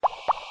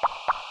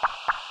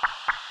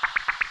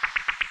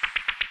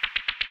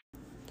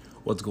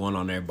What's going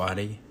on,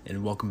 everybody?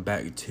 And welcome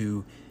back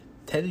to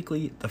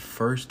technically the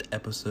first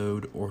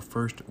episode or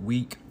first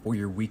week for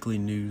your weekly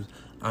news.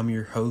 I'm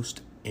your host,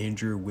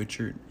 Andrew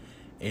Witchert,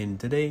 and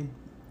today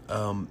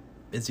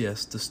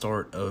is the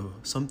start of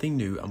something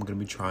new I'm going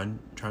to be trying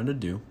to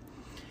do.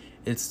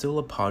 It's still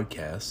a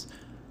podcast,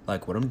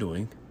 like what I'm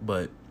doing,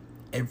 but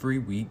every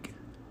week,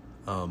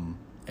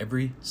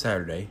 every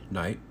Saturday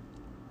night,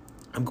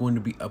 I'm going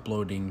to be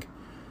uploading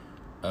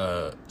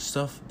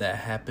stuff that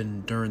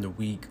happened during the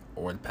week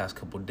or the past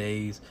couple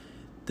days.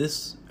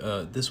 This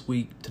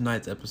week,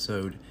 tonight's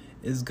episode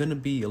is gonna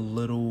be a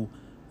little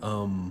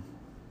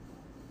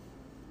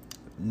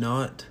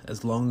not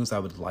as long as I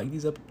would like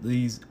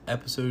these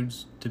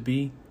episodes to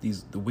be,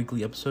 the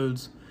weekly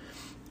episodes.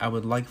 I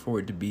would like for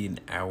it to be an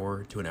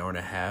hour to an hour and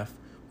a half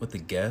with a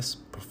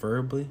guest,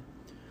 preferably.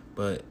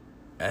 But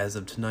as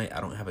of tonight,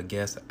 I don't have a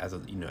guest. As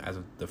of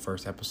the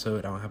first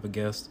episode, I don't have a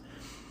guest.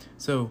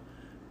 So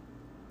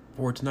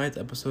for tonight's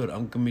episode,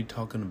 I'm going to be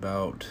talking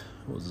about,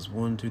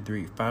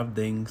 5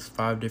 things,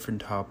 5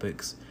 different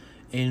topics.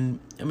 And,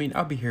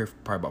 I'll be here for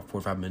probably about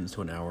 45 minutes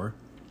to an hour.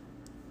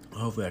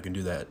 Hopefully I can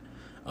do that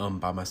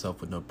by myself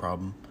with no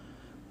problem.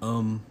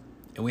 And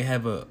we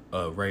have a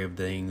array of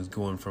things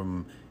going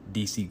from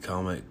DC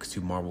Comics to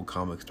Marvel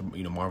Comics to,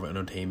 Marvel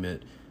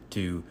Entertainment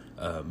to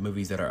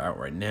movies that are out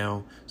right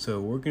now.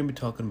 So we're going to be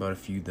talking about a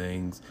few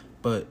things.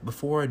 But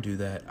before I do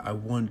that, I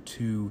want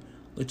to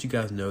let you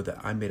guys know that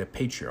I made a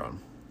Patreon.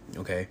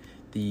 Okay,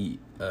 the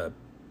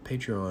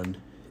Patreon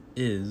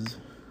is,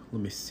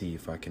 let me see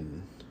if I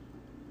can,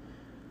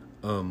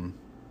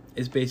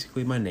 it's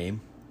basically my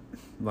name,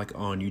 like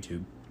on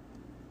YouTube,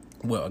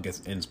 well, I guess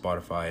in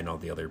Spotify and all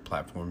the other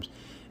platforms.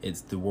 It's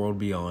the World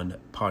Beyond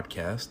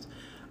Podcast.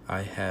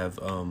 I have,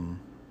 and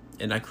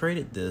I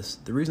created this,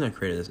 the reason I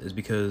created this is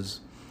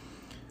because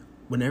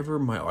whenever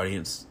my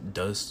audience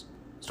does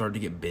start to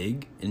get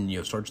big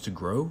and, starts to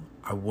grow,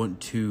 I want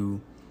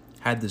to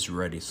have this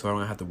ready so I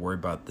don't have to worry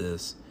about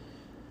this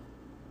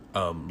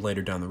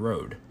later down the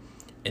road.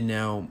 And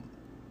now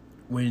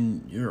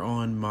when you're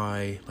on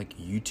my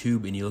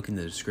YouTube and you look in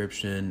the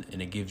description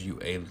and it gives you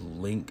a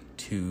link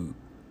to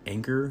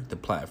Anchor, the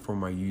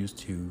platform I use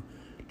to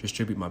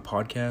distribute my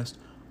podcast,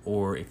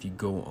 or if you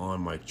go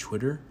on my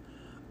Twitter,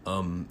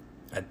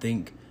 I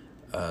think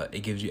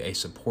it gives you a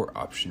support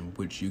option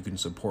which you can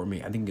support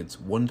me. I think it's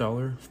 $1,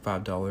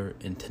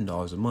 $5, and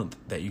 $10 a month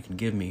that you can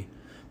give me,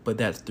 but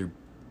that's through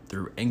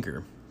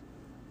Anchor.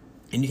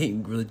 And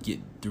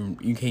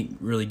you can't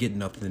really get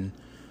nothing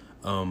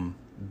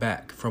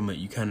back from it.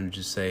 You kind of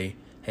just say,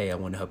 hey, I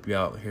want to help you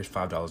out. Here's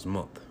 $5 a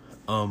month.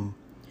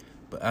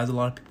 But as a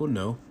lot of people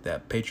know,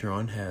 that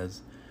Patreon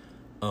has,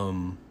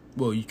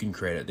 you can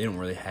create it. They don't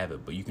really have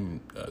it, but you can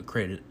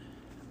create it.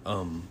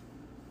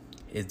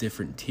 It's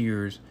different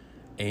tiers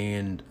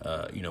and,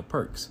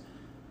 perks.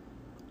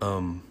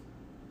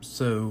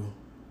 So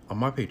on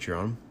my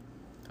Patreon,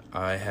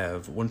 I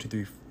have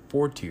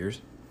 4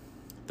 tiers.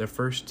 The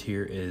first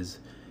tier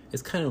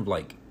it's kind of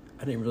like,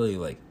 I didn't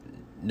really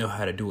know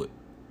how to do it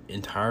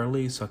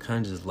entirely, so I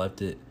kind of just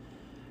left it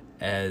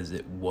as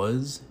it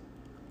was.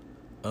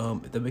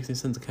 If that makes any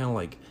sense, it kind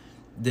of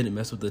didn't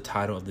mess with the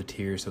title of the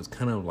tier, so it's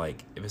kind of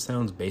if it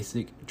sounds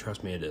basic,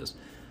 trust me, it is.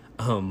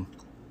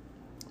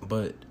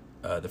 But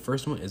the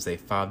first one is a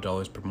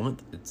 $5 per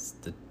month. It's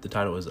the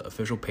title is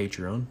Official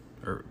Patreon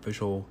or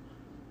Official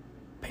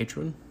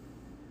Patron.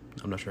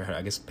 I'm not sure how.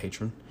 I guess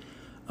Patron.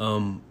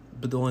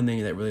 But the only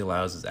thing that really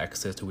allows is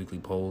access to weekly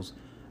polls.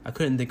 I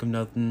couldn't think of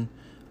nothing.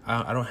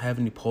 I don't have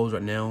any polls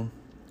right now,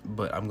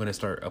 but I'm going to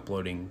start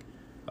uploading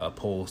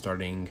polls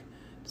starting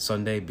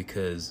Sunday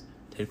because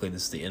technically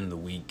this is the end of the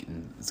week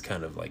and it's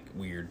kind of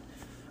weird.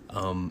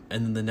 And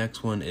then the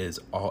next one is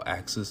All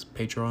Access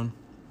Patreon.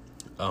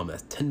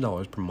 That's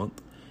 $10 per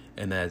month,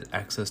 and that has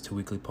access to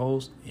weekly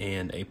polls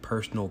and a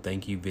personal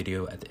thank you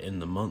video at the end of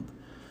the month.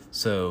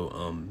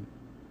 So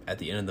at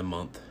the end of the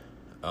month,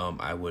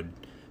 I would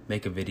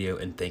make a video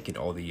and thanking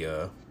all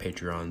the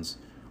patrons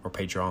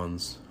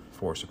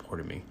for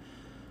supporting me.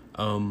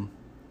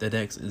 The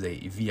next is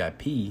a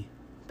VIP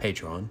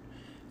Patreon.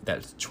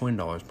 That's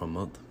 $20 per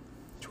month.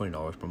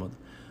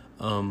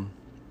 And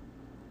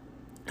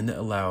that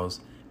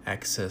allows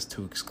access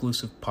to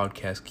exclusive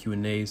podcast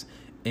Q&As.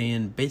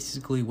 And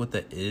basically what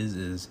that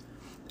is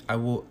I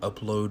will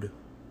upload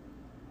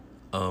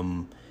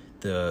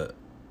the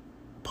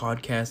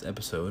podcast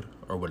episode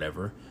or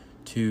whatever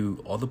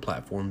to all the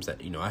platforms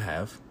that I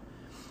have,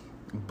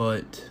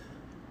 but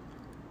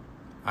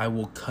I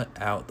will cut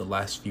out the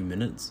last few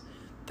minutes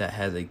that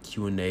has a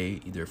Q&A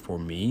either for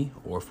me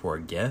or for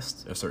a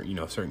guest, a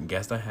certain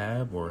guest I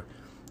have, or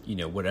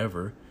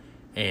whatever,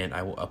 and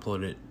I will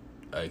upload it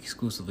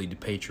exclusively to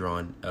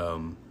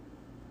Patreon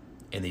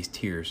in these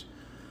tiers,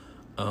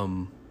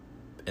 and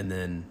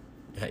then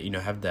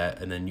have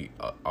that, and then you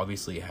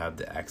obviously have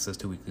the access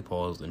to weekly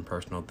polls and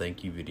personal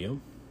thank you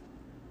video.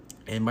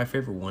 And my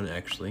favorite one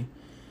actually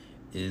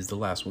is the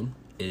last one.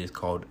 It is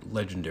called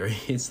Legendary.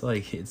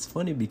 It's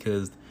funny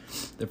because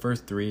the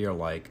first 3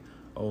 are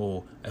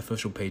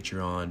official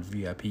Patreon,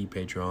 VIP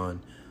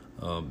Patreon,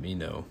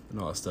 and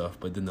all that stuff.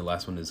 But then the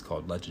last one is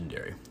called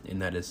Legendary,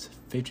 and that is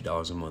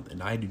 $50 a month.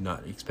 And I do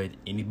not expect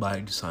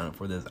anybody to sign up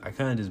for this. I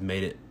kind of just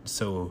made it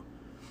so,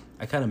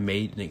 I kind of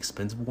made an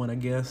expensive one, I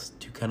guess,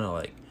 to kind of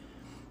like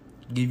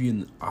give you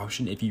an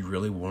option if you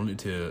really wanted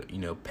to,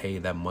 pay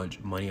that much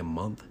money a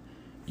month,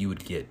 you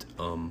would get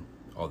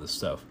all this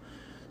stuff.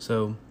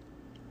 So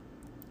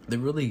the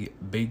really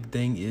big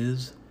thing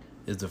is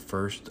the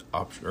first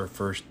option or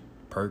first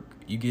perk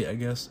you get, I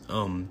guess.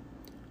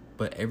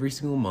 But every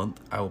single month,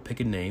 I will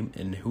pick a name,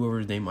 and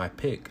whoever's name I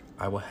pick,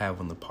 I will have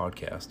on the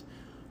podcast.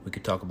 We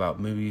could talk about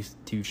movies,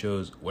 TV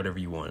shows, whatever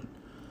you want.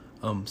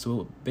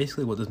 So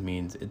basically what this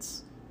means,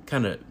 it's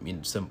kind of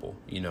simple,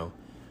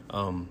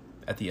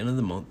 At the end of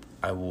the month,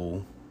 I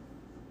will,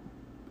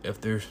 if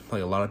there's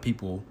like a lot of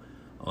people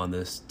on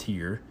this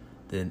tier,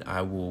 then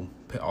I will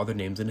put all their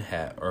names in a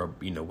hat or,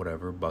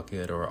 whatever,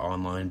 bucket or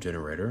online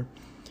generator.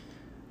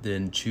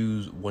 Then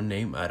choose one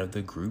name out of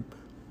the group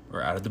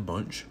or out of the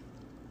bunch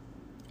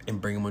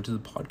and bring them onto the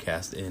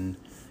podcast and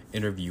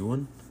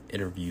interview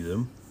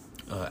them,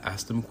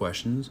 ask them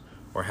questions,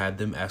 or have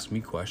them ask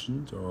me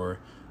questions, or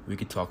we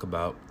could talk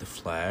about The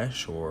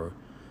Flash or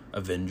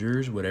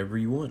Avengers, whatever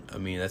you want. I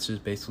mean, that's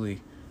just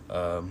basically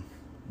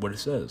what it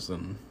says,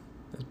 and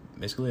that's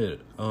basically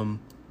it. And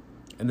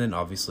then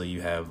obviously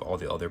you have all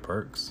the other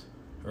perks,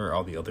 or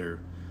all the other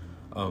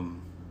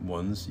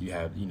ones. You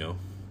have,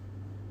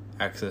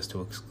 access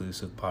to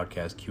exclusive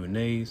podcast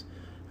Q&As,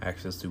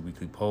 access to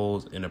weekly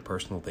polls, and a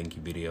personal thank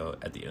you video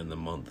at the end of the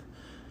month.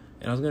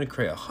 And I was going to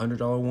create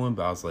 $100 one,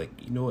 but I was like,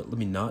 you know what, let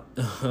me not.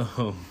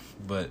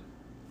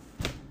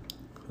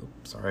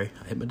 Sorry,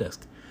 I hit my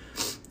desk.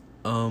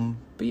 But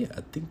yeah,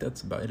 I think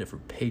that's about it for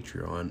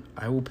Patreon.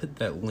 I will put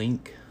that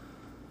link.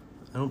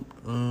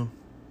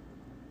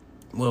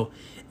 Well,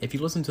 if you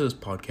listen to this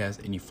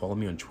podcast and you follow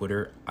me on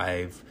Twitter,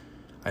 I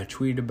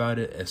tweeted about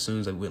it as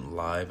soon as I went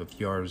live a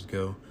few hours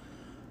ago.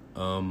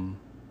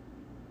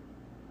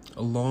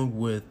 Along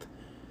with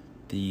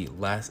the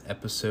last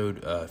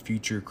episode,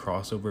 future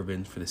crossover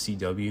events for the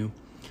CW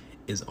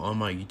is on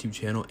my YouTube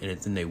channel, and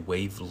it's in a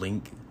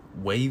wavelength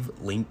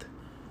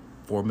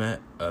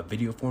format,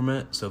 video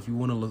format. So if you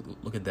want to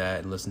look at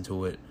that and listen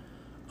to it,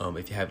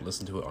 if you haven't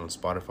listened to it on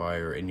Spotify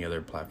or any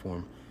other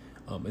platform,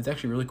 it's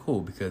actually really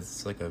cool because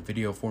it's like a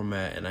video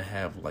format, and I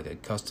have like a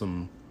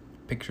custom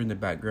picture in the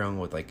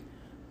background with like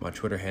my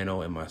Twitter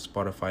handle and my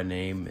Spotify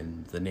name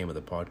and the name of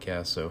the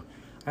podcast. So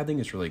I think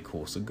it's really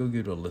cool. So go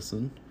give it a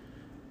listen,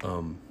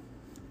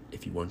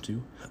 if you want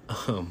to.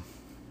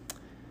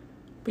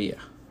 But yeah,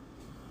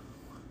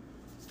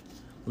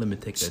 let me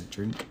take a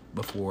drink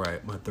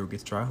before my throat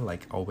gets dry,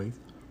 like always.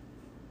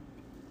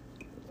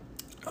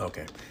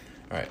 Okay,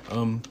 all right.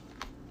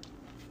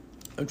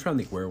 I'm trying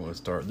to think where I want to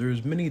start.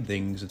 There's many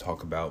things to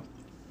talk about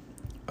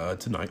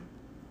tonight.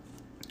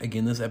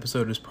 Again, this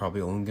episode is probably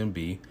only going to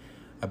be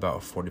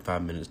about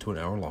 45 minutes to an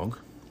hour long.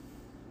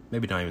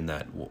 Maybe not even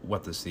that. We'll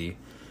have to see.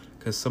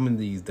 Because some of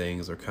these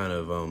things are kind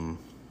of,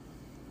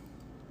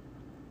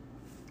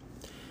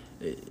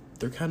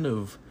 they're kind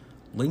of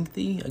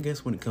lengthy, I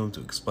guess, when it comes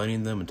to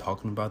explaining them and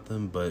talking about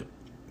them. But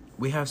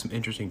we have some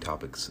interesting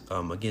topics.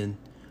 Again,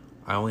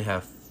 I only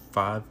have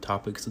 5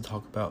 topics to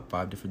talk about,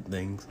 5 different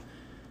things.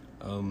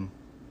 And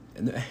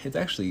it's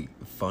actually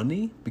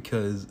funny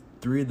because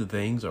 3 of the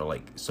things are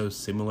like so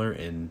similar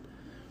in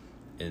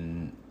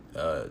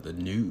the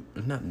new,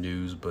 not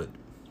news, but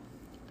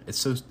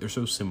they're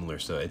so similar,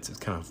 so it's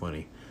kind of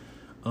funny.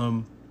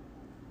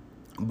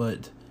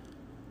 But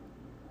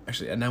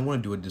actually, and I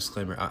want to do a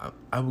disclaimer.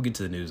 I will get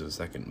to the news in a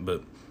second,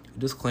 but a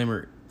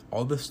disclaimer: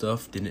 all this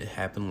stuff didn't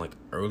happen like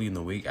early in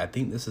the week. I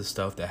think this is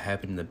stuff that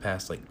happened in the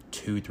past like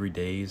 2-3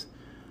 days.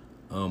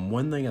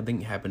 One thing I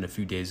think happened a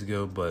few days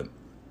ago, but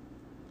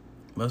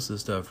most of the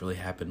stuff really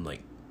happened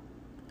like,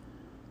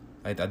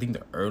 I think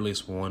the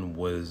earliest one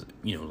was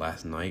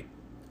last night.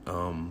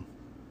 I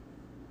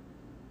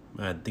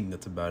think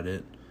that's about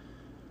it.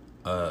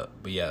 But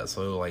yeah,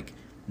 so like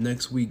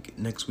next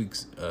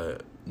week's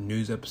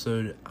news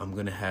episode, I'm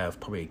gonna have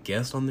probably a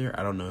guest on there.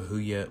 I don't know who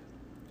yet,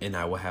 and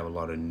I will have a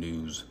lot of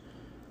news,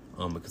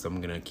 because I'm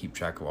gonna keep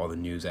track of all the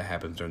news that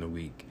happens during the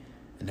week,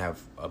 and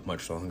have a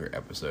much longer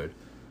episode.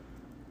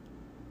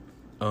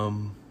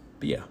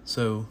 But yeah,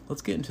 so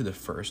let's get into the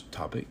first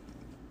topic,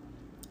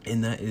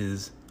 and that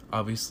is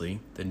obviously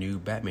the new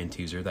Batman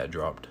teaser that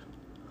dropped.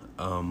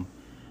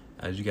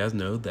 As you guys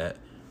know, that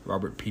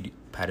Robert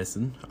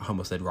Pattinson. I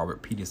almost said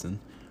Robert Pattinson.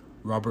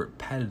 Robert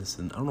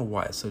Pattinson. I don't know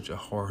why it's so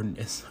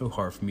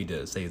hard for me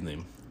to say his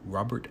name.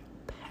 Robert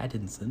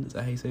Pattinson. Is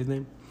that how you say his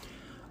name?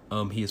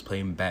 He is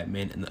playing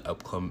Batman in the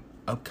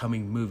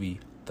upcoming movie,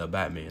 The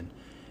Batman.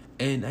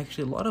 And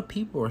actually, a lot of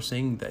people are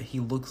saying that he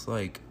looks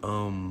like,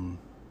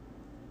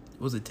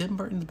 was it Tim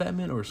Burton's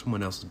Batman or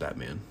someone else's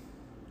Batman?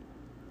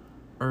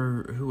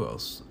 Or who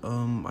else?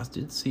 I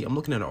did see, I'm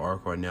looking at an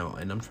article right now,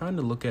 and I'm trying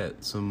to look at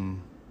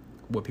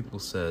what people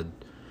said.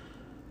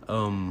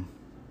 Or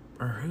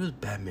whose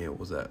Batman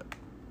was that?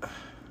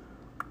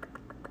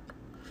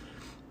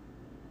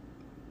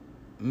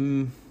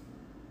 No,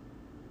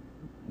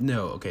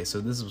 okay, so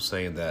this was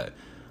saying that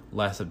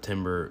last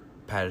September,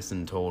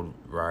 Pattinson told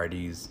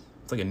Variety's,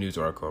 it's like a news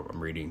article I'm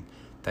reading,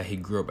 that he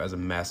grew up as a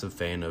massive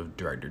fan of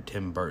director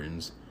Tim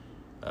Burton's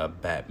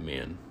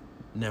Batman.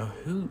 Now,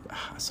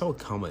 I saw a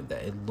comment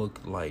that it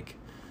looked like,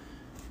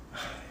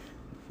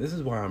 this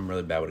is why I'm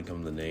really bad when it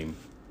comes to the name.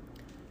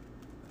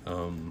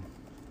 Let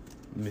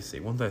me see.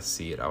 Once I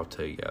see it, I'll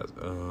tell you guys.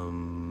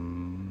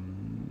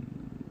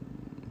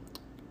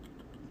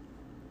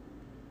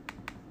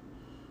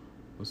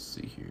 Let's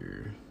see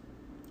here.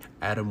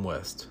 Adam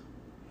West.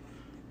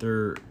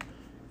 They're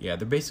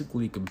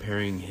basically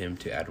comparing him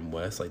to Adam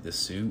West, like the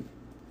suit.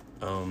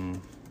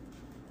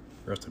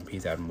 Rest in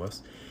peace, Adam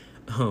West.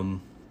 A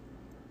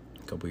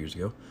couple years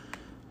ago.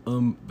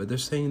 But they're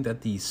saying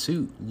that the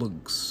suit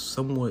looks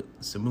somewhat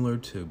similar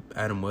to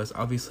Adam West.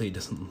 Obviously, it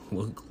doesn't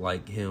look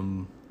like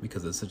him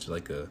because it's such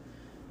like a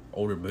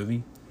older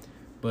movie.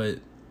 But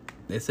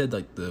they said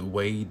like the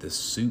way the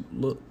suit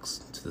looks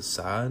to the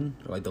side,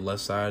 or like the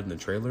left side in the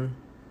trailer.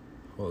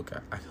 Oh, okay,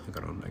 I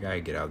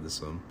gotta get out of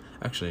this.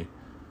 Actually,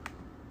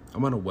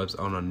 I'm on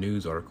a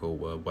news article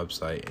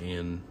website,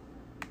 and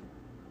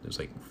there's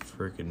like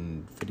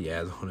freaking 50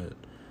 ads on it.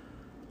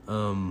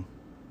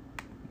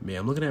 Yeah,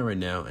 I'm looking at it right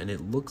now, and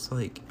it looks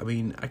like, I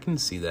mean, I can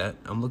see that.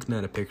 I'm looking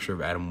at a picture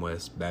of Adam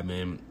West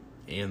Batman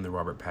and the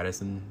Robert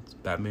Pattinson's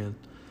Batman,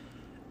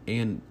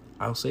 and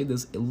I'll say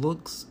this, it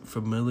looks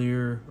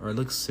familiar, or it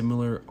looks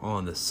similar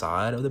on the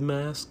side of the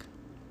mask,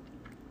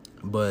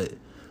 but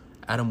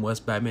Adam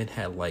West Batman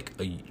had like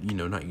a,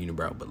 not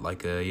unibrow, but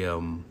like a,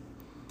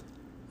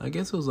 I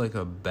guess it was like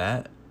a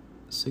bat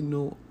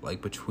signal,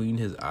 like between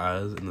his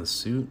eyes and the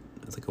suit.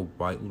 It's like a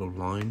white little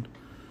line.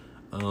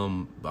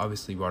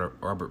 Obviously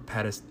Robert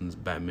Pattinson's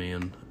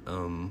Batman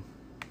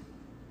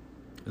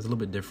is a little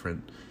bit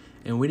different,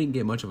 and we didn't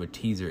get much of a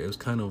teaser. It was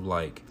kind of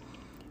like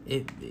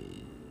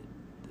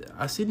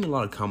I seen a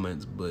lot of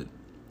comments, but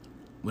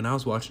when I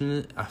was watching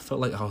it, I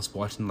felt like I was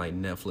watching like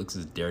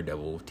Netflix's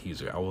Daredevil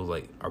teaser. I was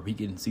like, are we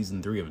getting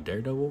season 3 of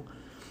Daredevil?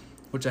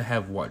 Which I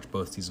have watched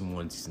both season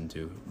 1 and season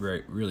 2.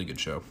 Really good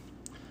show.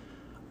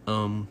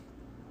 But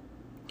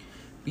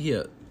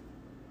yeah.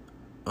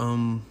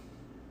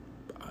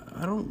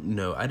 I don't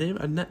know.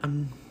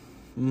 I'm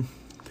kind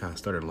of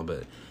started a little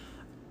bit.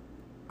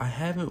 I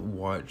haven't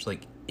watched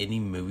like any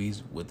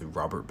movies with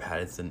Robert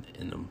Pattinson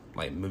in them,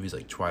 like movies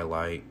like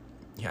Twilight.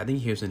 Yeah, I think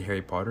he was in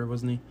Harry Potter,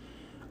 wasn't he?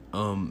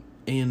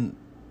 And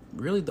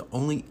really the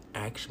only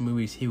action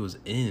movies he was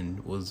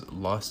in was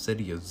Lost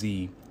City of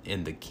Z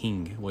and The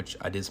King, which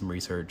I did some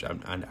research.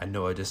 I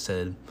know I just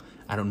said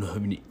I don't know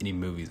any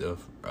movies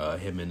of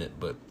him in it,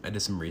 but I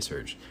did some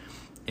research,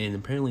 and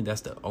apparently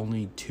that's the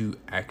only 2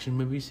 action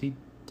movies he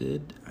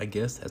did. I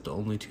guess that's the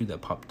only 2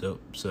 that popped up,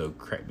 so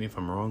correct me if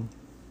I'm wrong.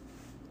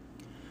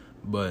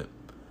 But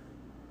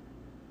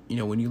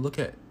when you look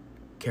at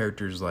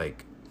actors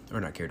like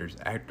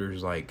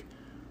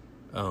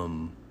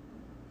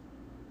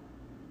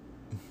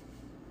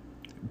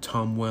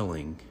Tom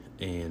Welling,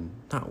 and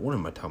not one of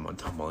my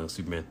Tom Welling,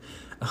 Superman,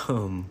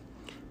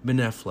 Ben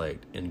Affleck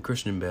and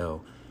Christian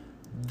Bale,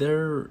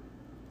 they're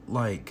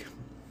like,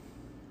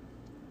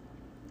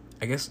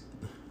 I guess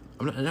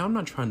I'm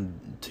not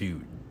trying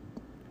to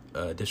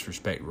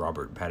disrespect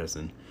Robert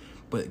Pattinson,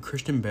 but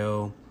Christian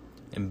Bale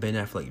and Ben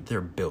Affleck,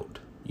 they're built.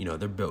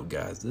 They're built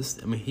guys.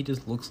 He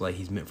just looks like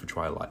he's meant for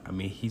Twilight.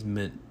 He's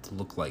meant to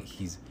look like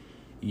he's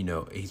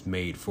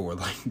made for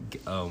like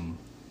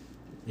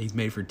he's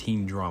made for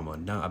teen drama,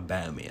 not a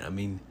Batman. I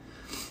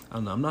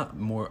don't know. I'm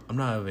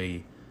not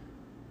a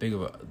big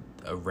of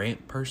a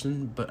rant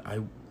person, but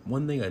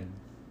one thing I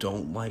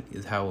don't like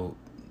is how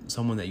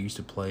someone that used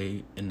to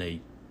play in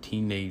a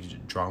teenage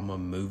drama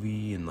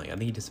movie, and like I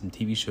think he did some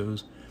TV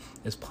shows,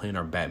 is playing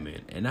our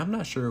Batman. And I'm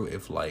not sure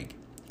if like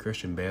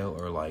Christian Bale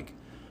or like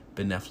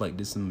Ben Affleck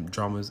did some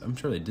dramas. I'm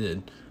sure they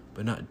did,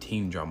 but not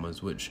teen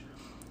dramas, which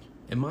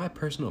in my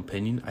personal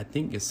opinion, I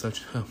think is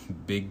such a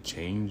big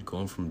change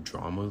going from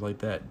drama like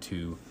that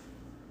to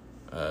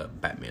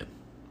Batman.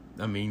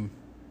 I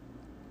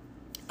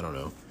don't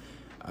know.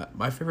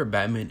 My favorite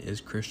Batman is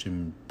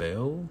Christian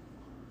Bale,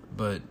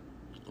 but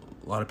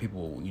a lot of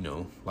people,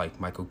 like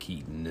Michael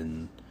Keaton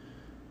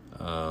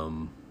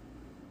and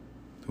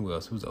who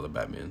else? Who's the other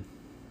Batman?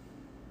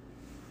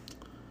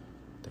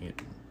 Dang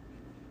it.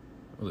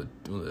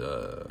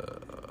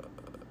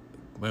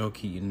 Michael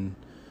Keaton,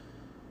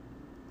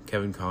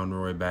 Kevin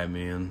Conroy,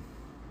 Batman.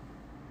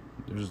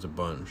 There's just a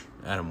bunch.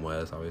 Adam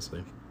West,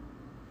 obviously.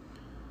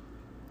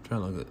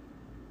 Trying to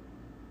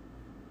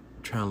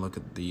look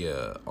at the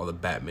all the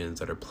Batmans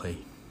that are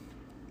playing.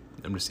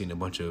 I'm just seeing a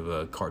bunch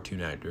of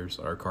cartoon actors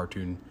or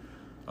cartoon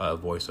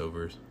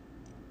voiceovers.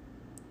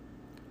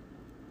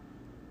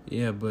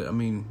 Yeah, but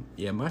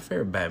my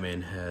favorite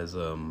Batman has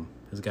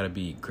got to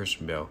be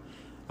Christian Bale.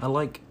 I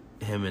like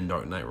him in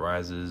Dark Knight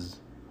Rises.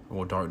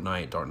 Well, Dark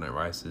Knight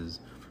Rises.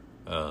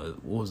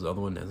 What was the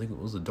other one? I think it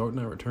was The Dark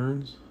Knight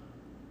Returns,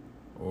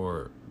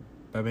 or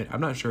Batman. I'm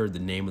not sure the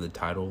name of the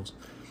titles,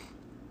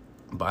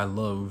 but I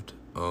loved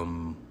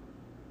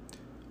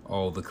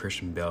all the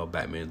Christian Bale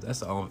Batmans.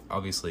 That's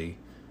obviously,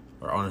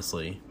 or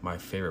honestly, my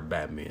favorite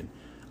Batman.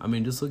 I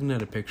mean, just looking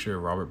at a picture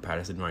of Robert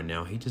Pattinson right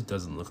now, he just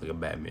doesn't look like a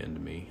Batman to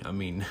me. I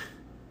mean,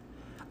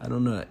 I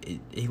don't know.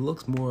 He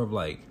looks more of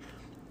like,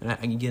 and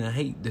again, I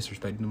hate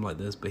disrespecting him like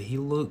this, but he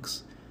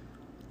looks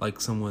like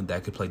someone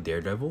that could play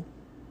Daredevil,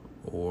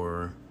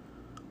 or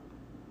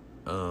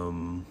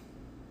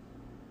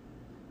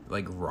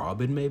like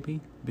Robin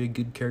maybe be a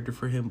good character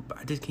for him. But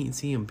I just can't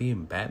see him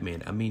being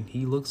Batman. I mean,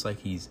 he looks like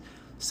he's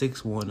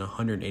 6'1",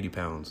 180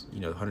 pounds.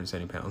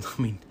 170 pounds.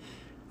 I mean,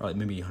 or like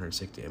maybe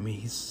 160. I mean,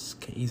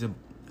 he's a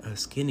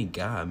skinny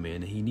guy,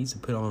 man. He needs to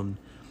put on.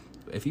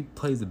 If he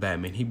plays the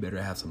Batman, he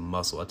better have some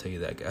muscle. I'll tell you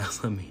that, guys.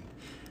 I mean,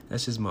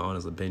 that's just my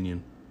honest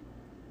opinion.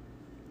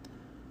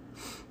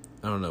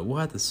 I don't know. We'll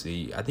have to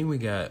see. I think we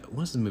got.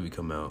 When's the movie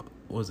come out?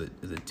 What was it?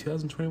 Is it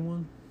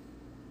 2021?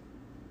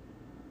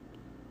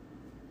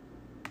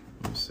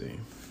 Let me see.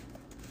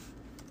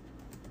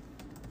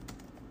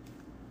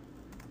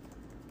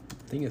 I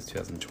think it's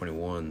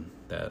 2021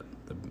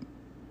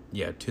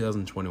 yeah,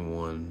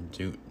 2021,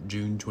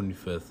 June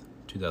 25th,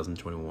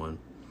 2021.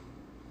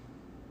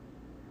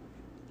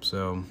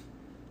 So,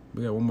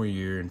 we got one more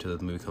year until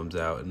the movie comes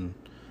out, and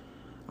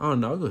I don't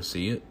know, I'll go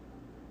see it,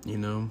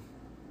 I'll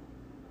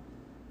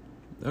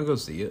go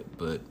see it,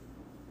 but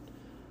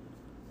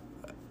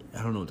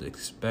I don't know what to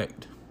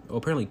expect. Oh,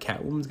 apparently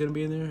Catwoman's gonna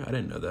be in there? I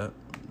didn't know that.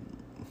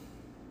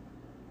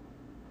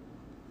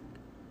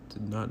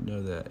 Did not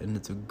know that. And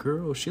it's a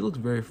girl. She looks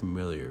very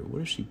familiar.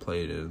 What is she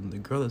played in? The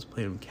girl that's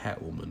playing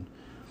Catwoman.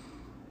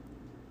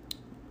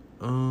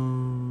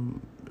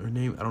 Her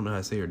name, I don't know how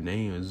to say her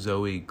name. Is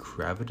Zoe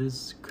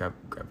Kravitz.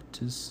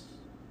 Kravitz.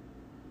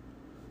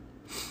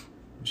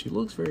 She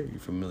looks very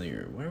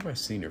familiar. Where have I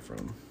seen her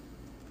from?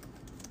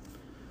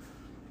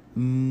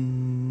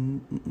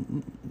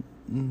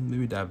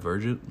 Maybe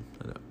Divergent.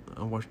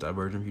 I watched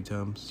Divergent a few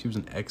times. She was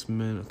in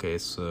X-Men. Okay,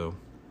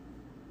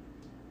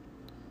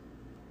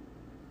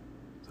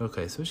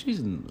 so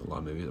she's in a lot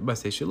of movies. I'm about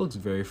to say, she looks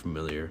very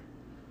familiar.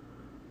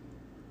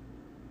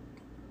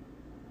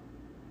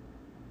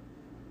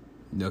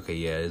 Okay,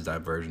 yeah, it's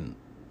Divergent.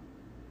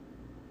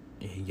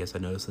 Yes, I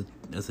know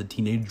it's a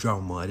teenage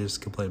drama. I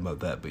just complained about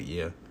that, but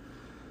yeah.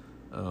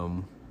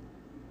 I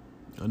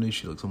knew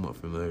she looked somewhat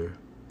familiar.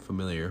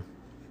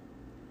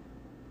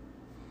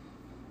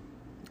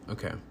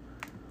 Okay.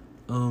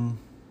 I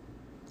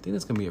think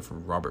that's gonna be it for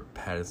Robert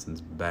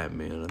Pattinson's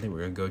Batman. I think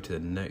we're gonna go to the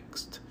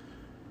next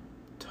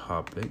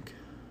topic,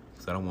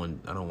 because I don't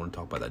want to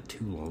talk about that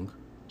too long.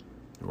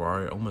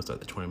 We're almost at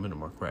the 20-minute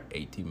mark. We're at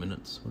 18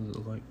 minutes. What does it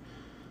look like?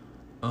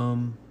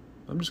 I'm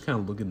just kind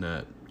of looking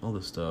at all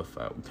the stuff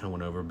I kind of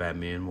went over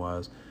Batman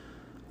wise.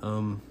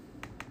 Again,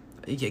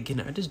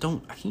 I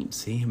can't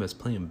see him as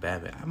playing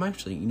Batman. I'm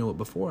actually,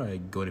 before I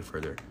go any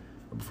further,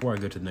 or before I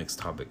go to the next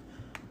topic,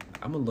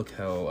 I'm gonna look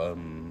how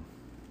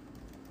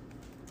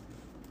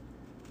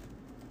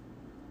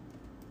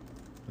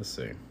let's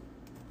see.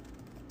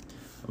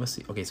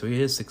 Okay, so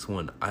he is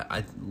 6'1".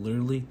 I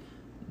literally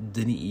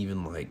didn't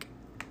even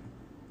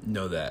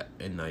know that,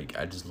 and I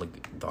just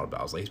thought about it.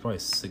 I was like, he's probably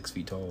 6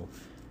 feet tall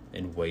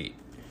in weight.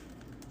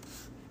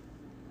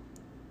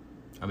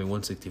 I mean,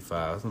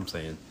 165. That's what I'm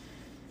saying.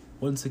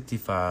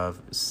 165,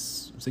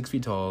 6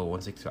 feet tall,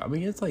 165. I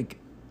mean, it's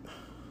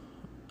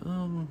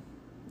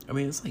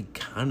it's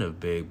kind of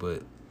big,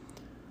 but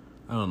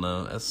I don't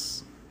know.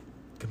 That's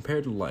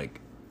compared to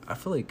I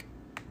feel like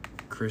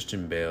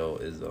Christian Bale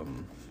is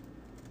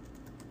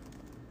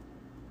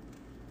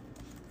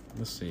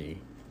let's see,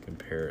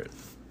 compare it.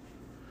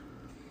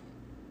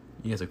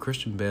 Yeah, so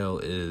Christian Bale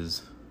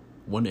is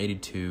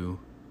 182,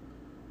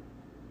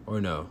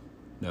 or no,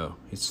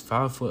 he's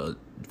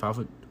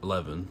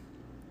 5'11",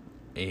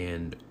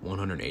 and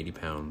 180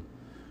 pounds.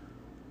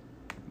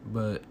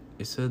 But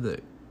it said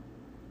that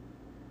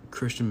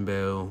Christian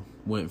Bale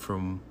went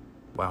from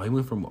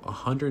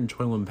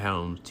 121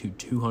 pounds to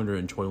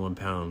 221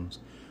 pounds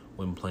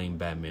when playing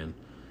Batman.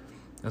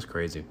 That's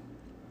crazy.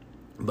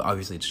 But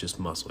obviously it's just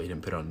muscle. He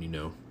didn't put on, he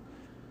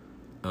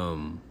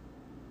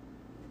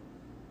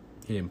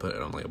didn't put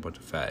it on a bunch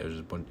of fat. It was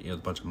just a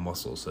bunch of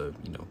muscle. So,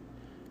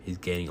 he's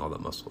gaining all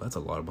that muscle. That's a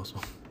lot of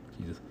muscle.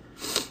 Jesus.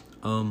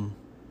 I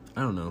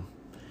don't know.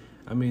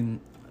 I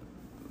mean,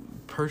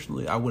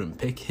 personally, I wouldn't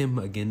pick him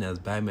again as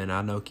Batman.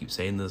 I know I keep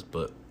saying this,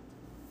 but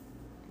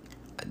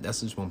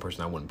that's just one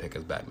person I wouldn't pick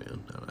as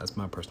Batman. That's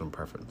my personal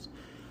preference.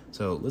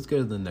 So let's go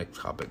to the next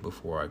topic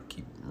before I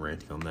keep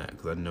ranting on that,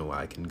 because I know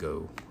I can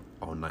go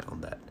all night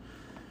on that.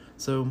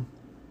 So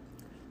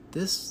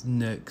this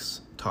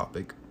next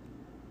topic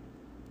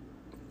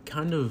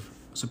kind of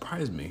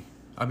surprised me.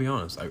 I'll be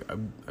honest.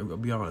 I'll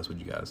be honest with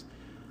you guys.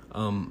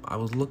 I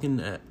was looking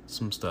at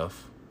some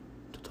stuff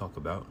to talk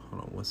about.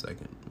 Hold on 1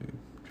 second. Let me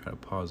try to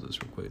pause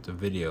this real quick. It's a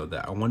video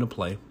that I want to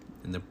play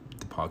in the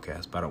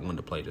podcast, but I don't want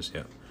to play just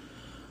yet.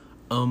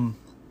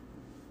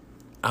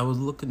 I was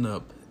looking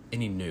up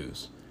any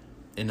news,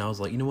 and I was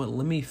like, you know what?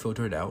 Let me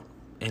filter it out,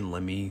 and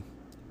let me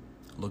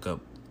look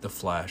up the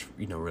Flash,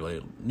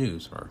 related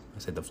news, or I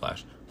said the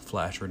Flash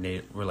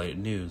related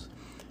news.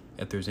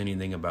 If there's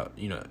anything about,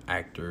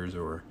 actors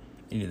or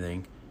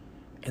anything.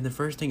 And the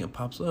first thing that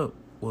pops up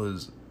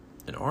was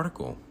an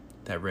article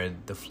that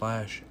read the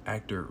Flash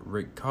actor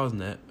Rick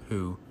Cosnett,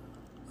 who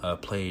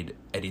played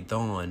Eddie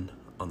Dawn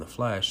on the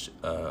Flash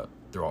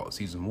throughout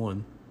season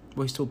 1.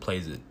 Well, he still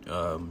plays it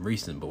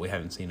recent, but we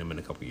haven't seen him in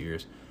a couple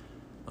years.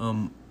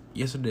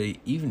 Yesterday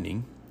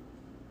evening,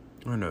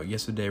 I don't know,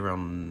 yesterday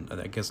around,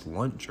 I guess,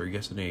 lunch, or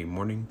yesterday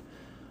morning,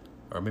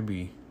 or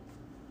maybe,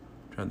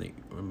 I'm trying to think,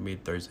 maybe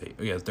Thursday.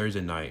 Oh, yeah, it's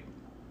Thursday night.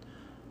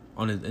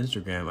 On his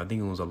Instagram, I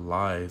think it was a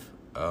live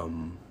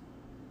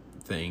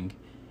thing,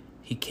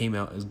 he came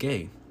out as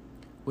gay.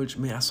 Which,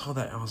 man, I saw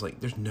that and I was like,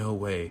 there's no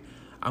way.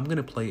 I'm going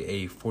to play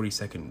a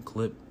 40-second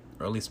clip,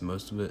 or at least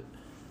most of it,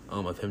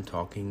 of him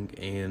talking,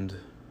 and,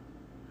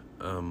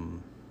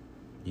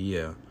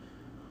 yeah.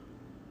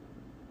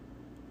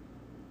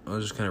 I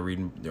was just kind of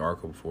reading the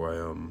article before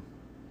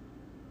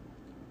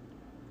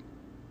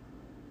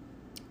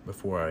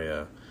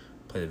I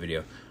play the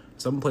video.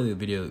 So I'm going to play the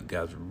video,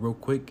 guys, real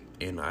quick,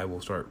 and I will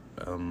start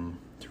to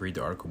read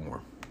the article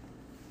more.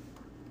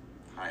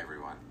 Hi,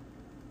 everyone.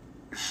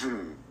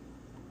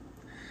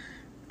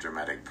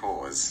 Dramatic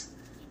pause.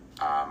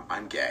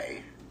 I'm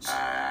gay,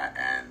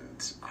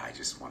 and I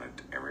just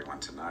wanted everyone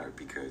to know,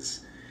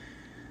 because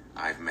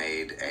I've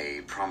made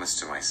a promise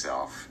to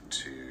myself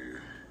to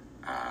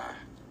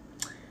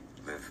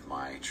live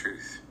my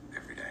truth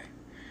every day.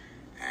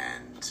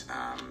 And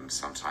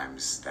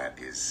sometimes that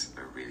is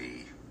a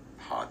really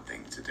hard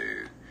thing to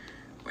do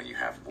when you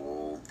have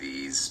all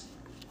these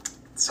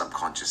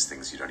subconscious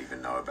things you don't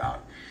even know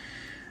about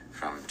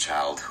from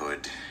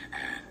childhood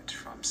and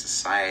from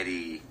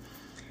society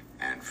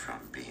and from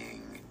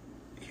being,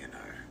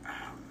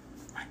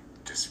 like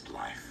just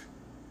life.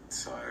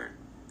 So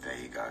there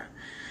you go.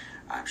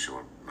 I'm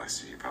sure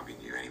most of you probably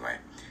knew anyway.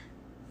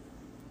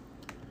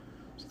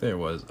 So there it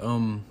was.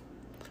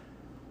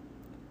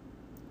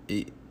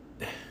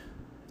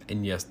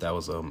 And yes, that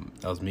was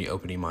me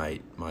opening my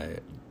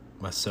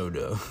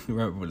soda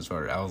right when it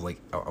started. I was like,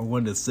 I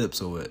wanted to sip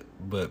so it,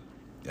 but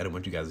I didn't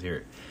want you guys to hear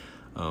it.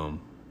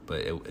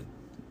 But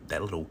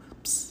that little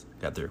psst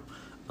got through.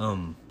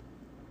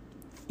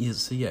 Yeah,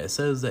 so yeah, it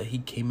says that he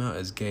came out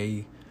as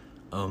gay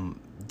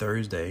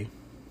Thursday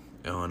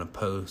on a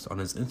post on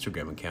his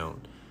Instagram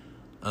account.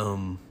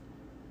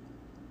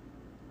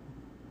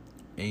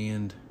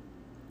 And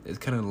it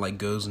kind of like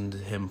goes into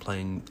him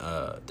playing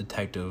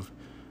Detective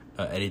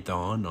Eddie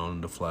Dawn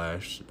on the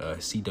Flash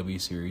CW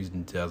series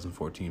in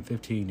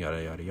 2014-15,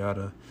 yada yada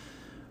yada.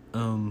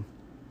 And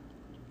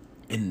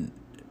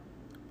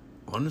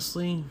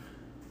honestly,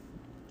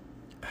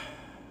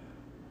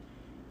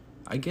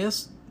 I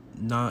guess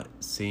not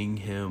seeing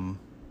him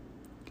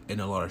in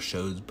a lot of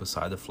shows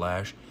beside the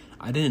Flash,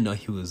 I didn't know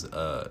he was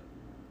I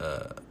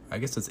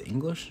guess it's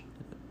English.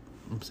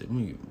 Let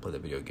me play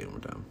that video again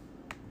one more time.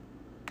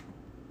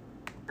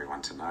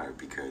 Everyone to know,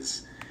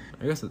 because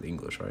I guess it's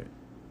English, right?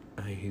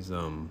 He's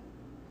I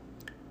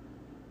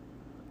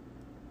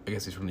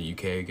guess he's from the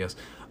UK, I guess.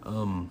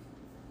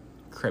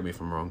 Correct me if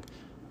I'm wrong.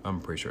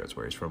 I'm pretty sure that's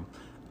where he's from.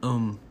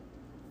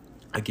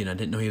 Again, I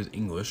didn't know he was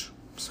English,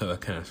 so I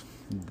kind of,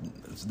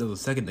 that was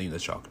the second thing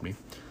that shocked me.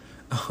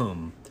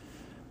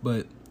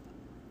 But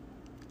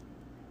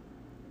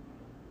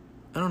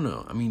I don't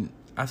know. I mean,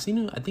 I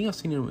think I've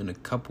seen him in a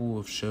couple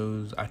of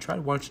shows. I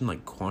tried watching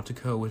like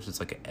Quantico, which is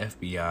like an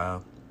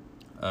FBI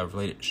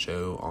related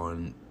show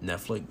on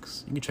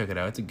Netflix. You can check it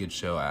out. It's a good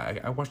show.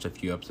 I watched a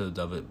few episodes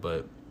of it,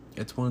 but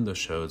it's one of those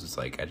shows. It's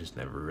like I just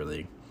never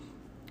really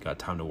got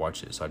time to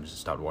watch it, so I just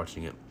stopped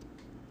watching it.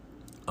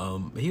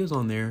 He was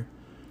on there,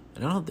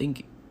 and I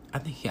think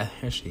he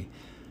actually,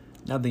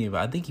 not thinking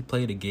about it, I think he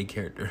played a gay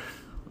character.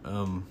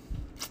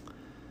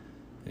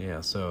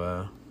 Yeah.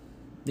 So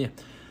yeah.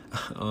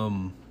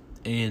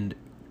 And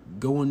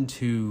going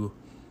to,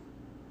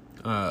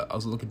 I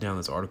was looking down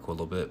this article a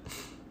little bit.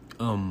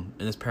 And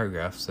this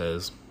paragraph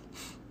says,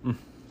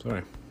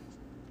 sorry,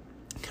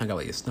 kind of got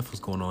like a sniffles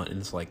going on, and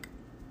it's like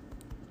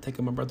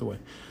taking my breath away.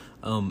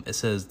 It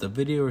says the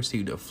video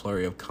received a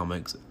flurry of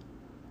comments,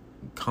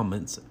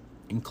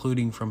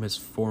 including from his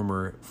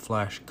former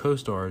Flash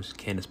co-stars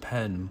Candice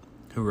Patton,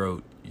 who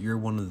wrote, "You're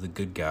one of the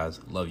good guys,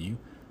 love you."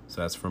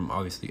 So that's from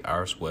obviously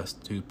Iris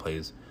West, who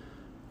plays,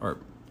 or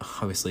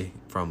obviously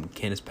from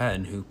Candice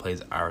Patton, who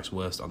plays Iris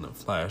West on The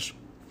Flash,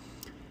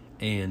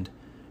 and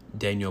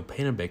Daniel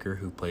Panabaker,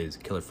 who plays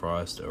Killer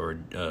Frost, or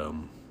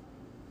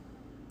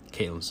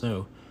Caitlin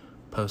Snow,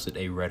 posted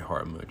a red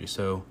heart emoji.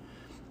 So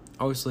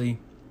obviously,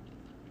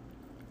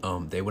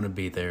 they want to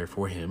be there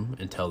for him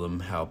and tell them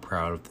how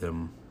proud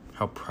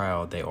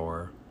they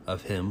are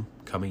of him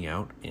coming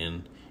out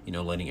and,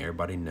 letting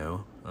everybody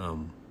know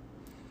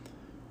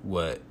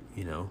what,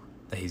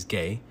 that he's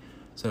gay.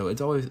 So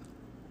it's always,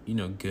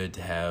 good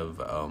to have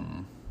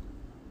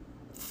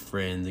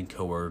friends and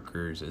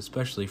coworkers,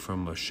 especially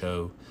from a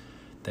show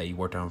that you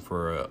worked on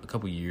for a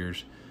couple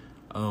years,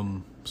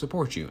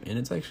 support you, and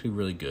it's actually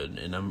really good,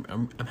 and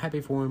I'm happy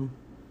for him.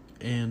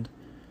 And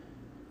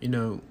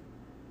did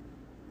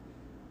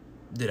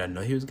I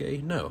know he was gay?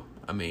 No.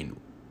 I mean,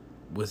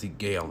 was he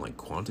gay on like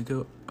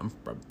Quantico? I'm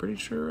pretty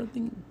sure. I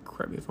think,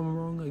 correct me if I'm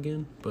wrong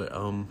again, but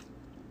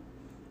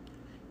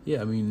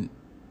yeah, I mean,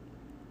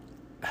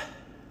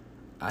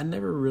 I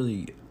never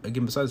really,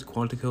 again, besides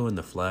Quantico and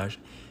The Flash,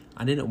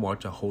 I didn't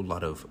watch a whole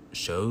lot of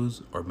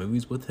shows or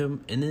movies with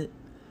him in it.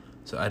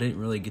 So I didn't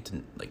really get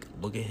to, like,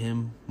 look at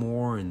him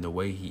more and the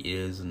way he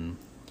is. And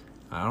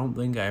I don't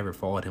think I ever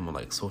followed him on,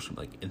 like, social,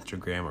 like,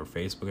 Instagram or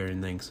Facebook or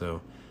anything.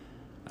 So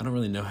I don't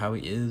really know how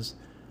he is.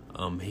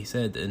 He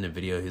said in the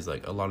video, he's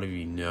like, a lot of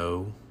you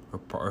know,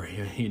 or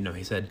you know,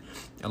 he said,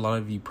 a lot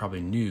of you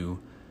probably knew,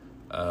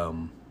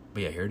 but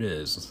yeah, here it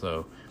is.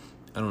 So,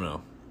 I don't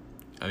know.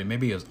 I mean,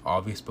 maybe it was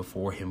obvious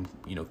before him,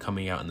 you know,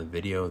 coming out in the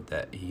video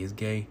that he is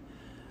gay.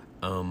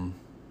 But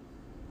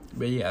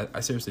yeah, I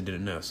seriously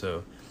didn't know.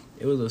 So,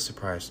 it was a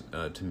surprise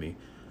to me.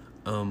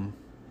 And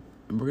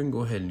we're going to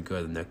go ahead and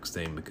go to the next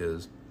thing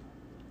because,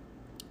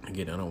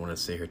 again, I don't want to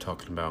sit here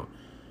talking about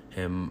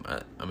him.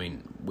 I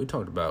mean, we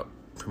talked about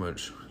pretty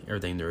much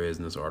everything there is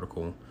in this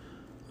article.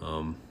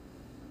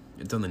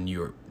 It's on the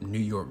New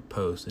York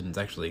Post, and it's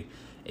actually,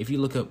 if you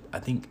look up, I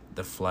think,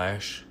 The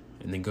Flash,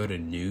 and then go to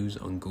news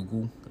on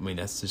Google, I mean,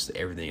 that's just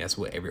everything. That's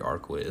what every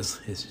article is.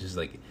 It's just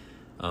like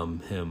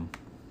him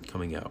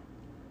coming out.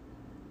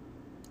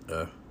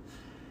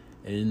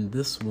 And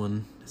this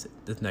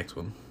next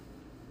one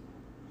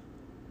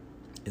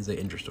is an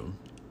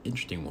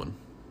interesting one.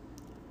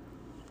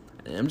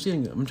 And I'm just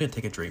gonna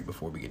take a drink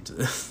before we get to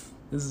this.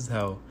 This is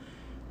how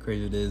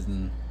crazy it is,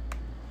 and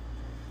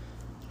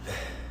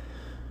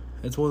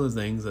it's one of those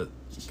things that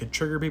could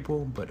trigger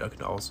people, but it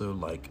could also,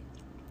 like,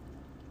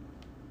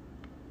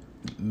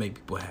 make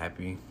people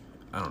happy.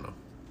 I don't know.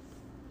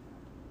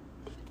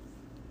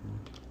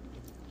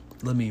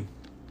 Let me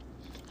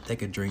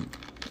take a drink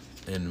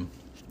and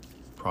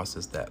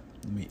process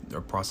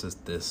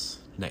this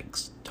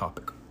next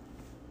topic.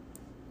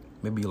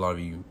 Maybe a lot of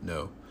you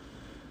know,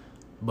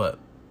 but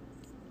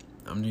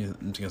I'm just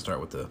gonna start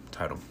with the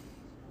title.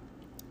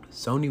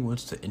 Sony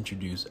wants to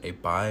introduce a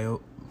bisexual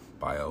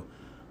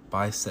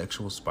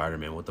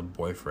Spider-Man with a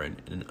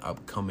boyfriend in an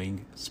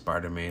upcoming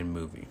Spider-Man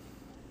movie.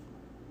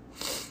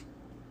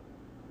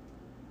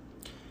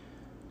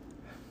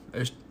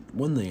 There's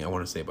one thing I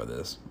want to say about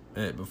this,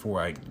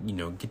 before I,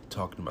 get to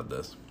talking about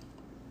this.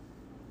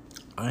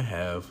 I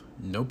have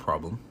no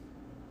problem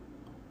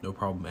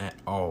at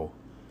all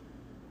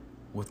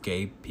with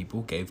gay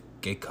people, gay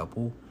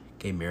couple,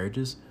 gay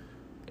marriages.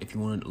 If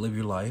you want to live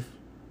your life,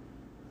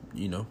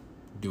 do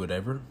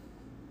whatever,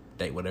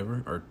 date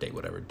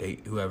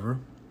whoever.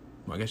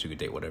 Well, I guess you could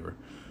date whatever.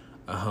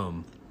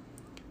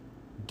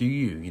 Do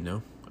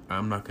you,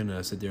 I'm not going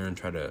to sit there and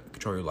try to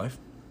control your life.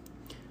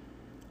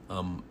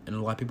 And a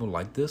lot of people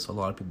like this. A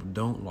lot of people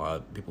don't. A lot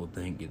of people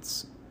think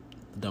it's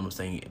the dumbest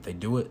thing. If they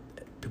do it,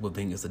 people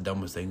think it's the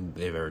dumbest thing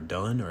they've ever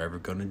done or ever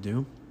going to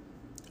do.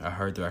 I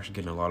heard they're actually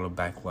getting a lot of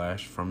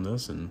backlash from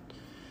this, and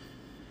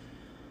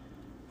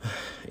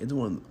it's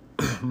one.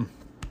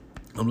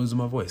 I'm losing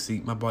my voice.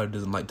 See, my body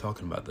doesn't like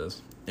talking about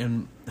this.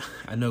 And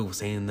I know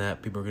saying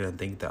that, people are going to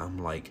think that I'm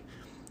like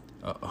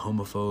a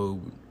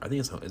homophobe. I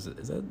think is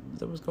that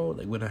what it's called?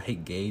 Like when I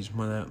hate gays,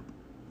 something like that.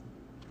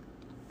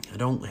 I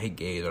don't hate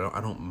gays.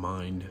 I don't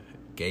mind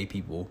gay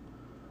people.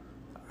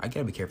 I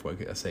gotta be careful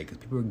what I say, because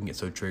people can get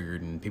so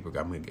triggered, and I'm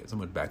gonna get so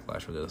much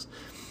backlash for this.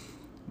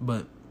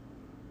 But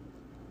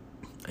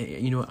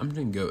you know what? I'm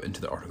gonna go into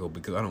the article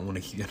because I don't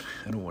want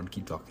to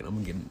keep talking.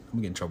 I'm gonna get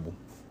in trouble.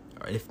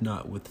 Or if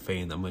not with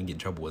fans, I'm gonna get in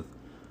trouble with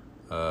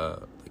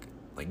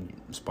like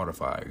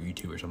Spotify or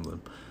YouTube or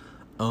something.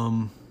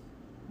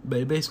 But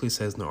it basically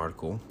says in the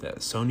article that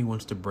Sony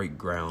wants to break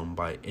ground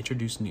by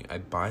introducing a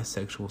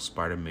bisexual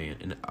Spider-Man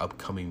in an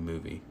upcoming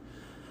movie.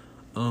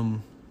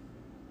 And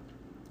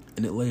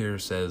it later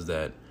says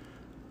that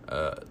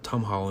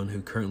Tom Holland,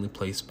 who currently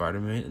plays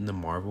Spider-Man in the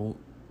Marvel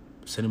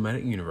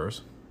Cinematic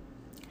Universe,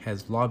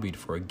 has lobbied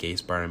for a gay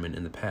Spider-Man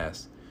in the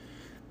past.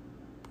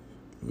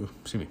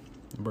 Excuse me,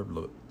 I burped a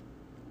little bit.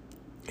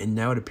 And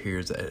now it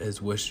appears that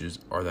his wishes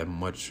are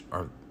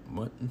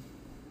what?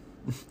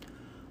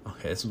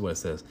 Okay, this is what it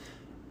says.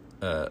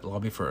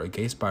 Lobbied for a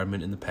gay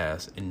Spider-Man in the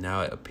past, and now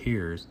it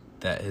appears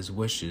that his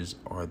wishes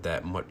are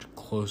that much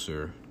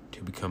closer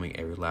to becoming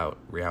a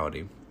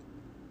reality.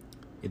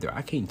 Either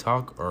I can't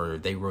talk, or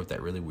they wrote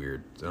that really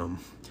weird. And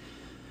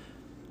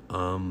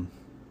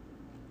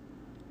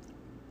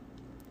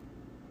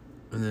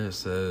then it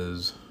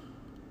says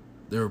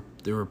the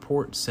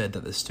report said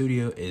that the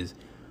studio is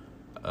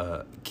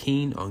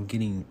keen on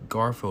getting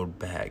Garfield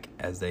back,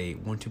 as they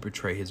want to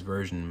portray his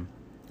version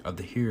of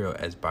the hero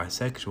as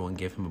bisexual and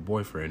give him a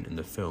boyfriend in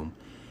the film.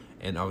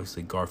 And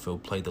obviously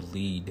Garfield played the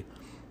lead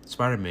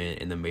Spider-Man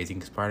in the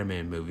Amazing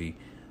Spider-Man movie.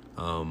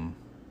 He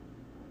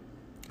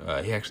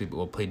actually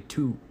played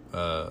played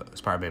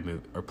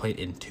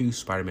in two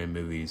Spider-Man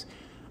movies.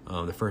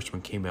 The first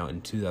one came out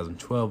in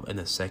 2012 and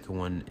the second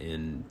one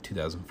in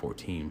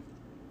 2014.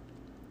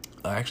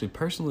 Actually,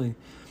 personally,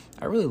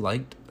 I really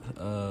liked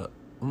I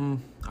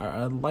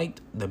liked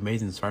the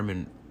Amazing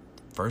Spider-Man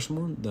first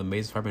one, the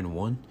Amazing Spider-Man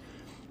 1.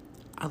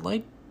 I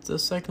liked the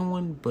second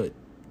one, but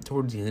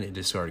towards the end it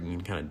just started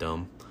getting kind of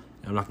dumb.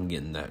 I'm not gonna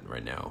get in that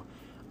right now.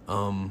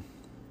 And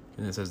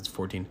it says it's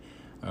 14.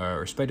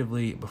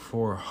 respectively,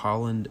 before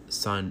Holland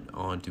signed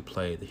on to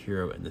play the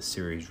hero in the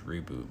series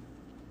reboot.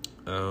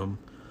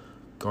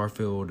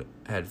 Garfield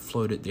had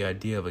floated the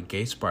idea of a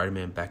gay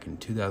Spider-Man back in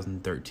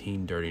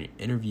 2013 during an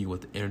interview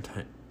with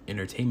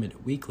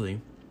Entertainment Weekly,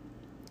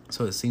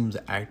 so it seems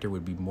the actor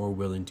would be more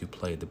willing to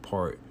play the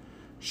part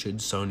should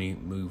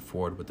Sony move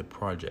forward with the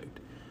project.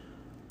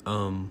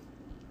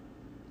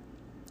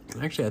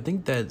 Actually, I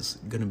think that's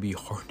going to be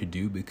hard to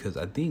do because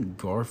I think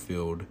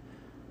Garfield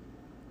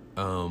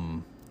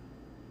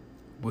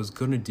was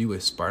going to do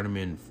a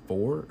Spider-Man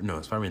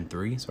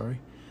 3, sorry.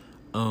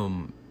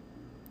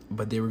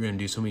 But they were going to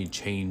do so many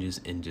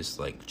changes and just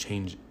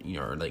change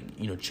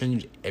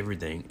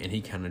everything, and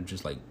he kind of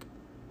just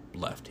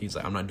left. He's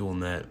like, I'm not doing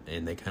that,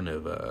 and they kind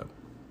of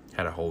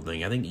had a whole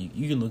thing. I think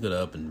you can look it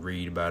up and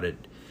read about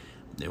it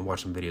and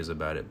watch some videos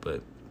about it,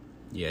 but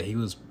yeah, it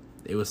was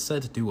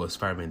set to do a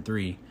Spider-Man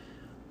 3,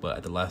 but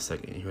at the last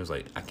second he was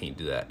like, I can't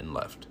do that, and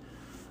left.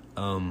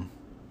 And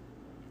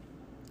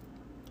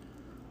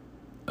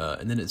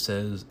then it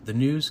says, the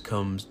news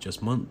comes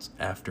just months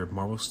after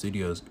Marvel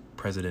Studios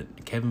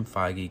president Kevin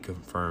Feige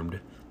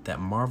confirmed that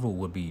Marvel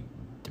would be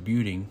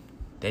debuting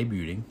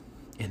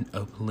an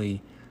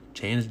openly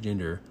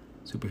transgender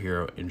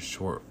superhero in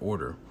short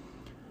order.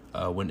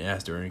 When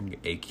asked during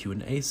a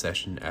Q&A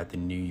session at the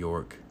New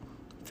York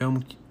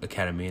Film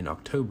Academy in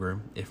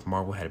October if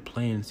Marvel had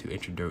plans to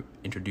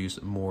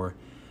introduce more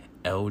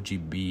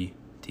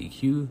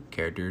LGBTQ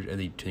characters in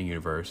the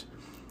universe,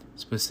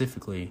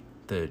 specifically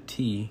the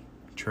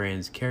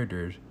trans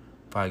characters,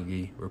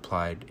 Feige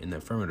replied in the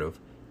affirmative.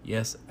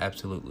 Yes,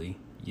 absolutely.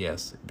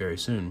 Yes, very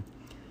soon.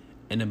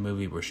 In a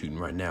movie we're shooting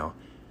right now,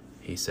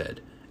 he said.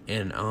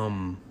 And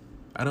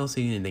I don't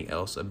see anything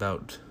else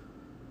about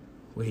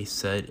what he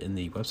said in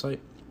the website,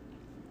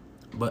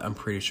 but I'm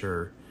pretty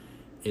sure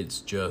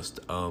it's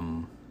just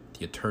the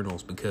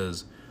Eternals,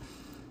 because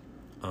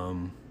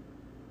let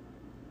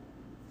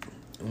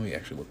me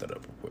actually look that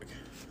up real quick,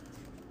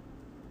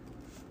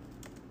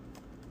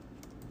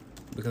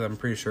 because I'm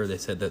pretty sure they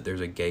said that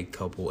there's a gay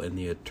couple in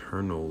the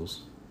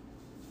Eternals.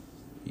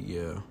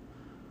 Yeah.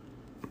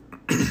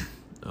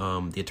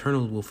 The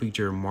Eternals will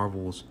feature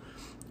Marvel's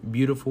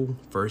beautiful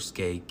first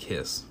gay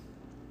kiss.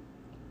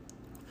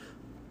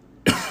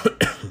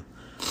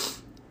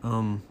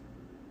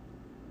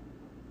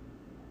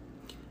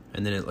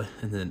 And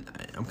then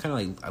I'm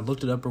kind of I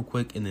looked it up real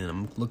quick, and then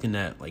I'm looking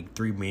at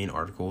 3 main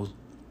articles,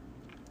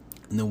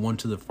 and the one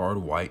to the far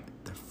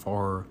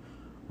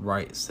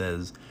right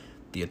says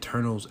the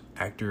Eternals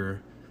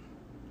actor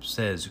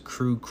says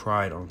crew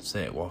cried on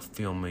set while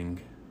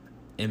filming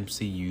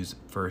MCU's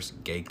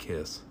first gay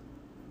kiss.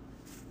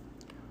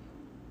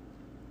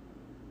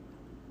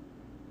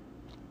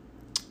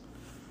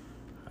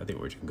 I think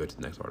we're just gonna go to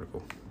the next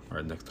article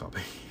or the next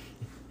topic.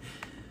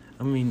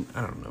 I mean,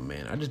 I don't know,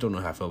 man. I just don't know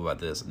how I feel about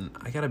this, and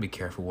I gotta be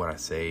careful what I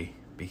say,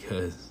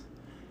 because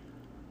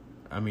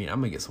I'm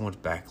gonna get so much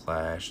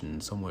backlash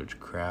and so much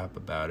crap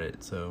about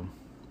it. So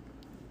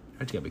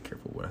I just gotta be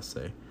careful what I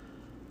say.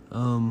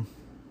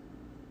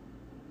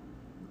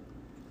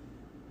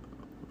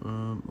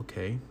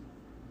 Okay.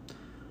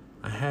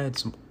 I had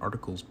some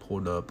articles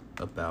pulled up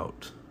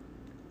about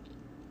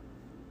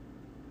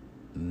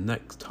the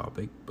next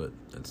topic, but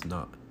it's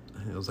not.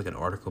 It was an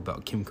article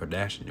about Kim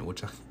Kardashian,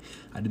 which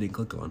I didn't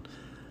click on.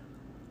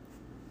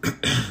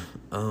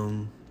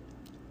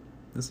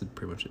 This is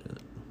pretty much it. I'm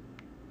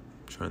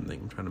trying to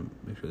think. I'm trying to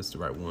make sure this is the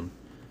right one.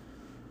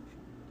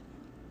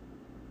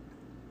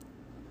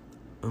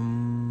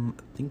 I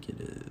think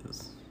it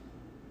is.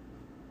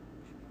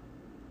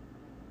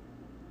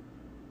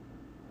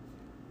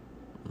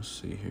 Let's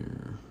see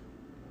here.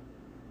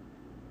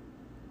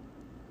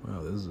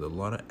 Wow, there's a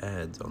lot of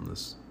ads on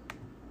this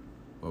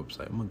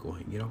website. I'm gonna go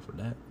ahead and get off of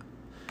that.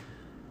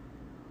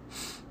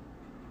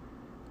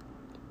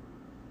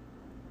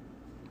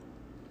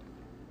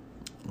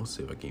 Let's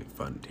see if I can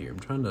find it here.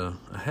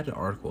 I had an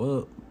article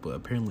up, but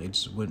apparently it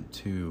just went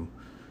to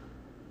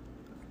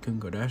Kim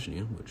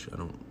Kardashian, which I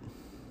don't,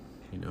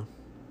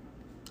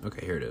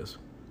 Okay, here it is.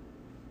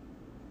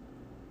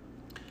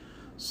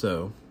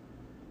 So,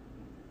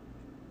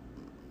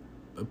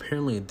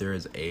 apparently there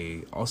is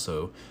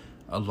also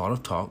a lot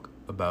of talk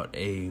about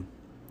a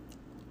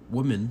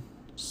woman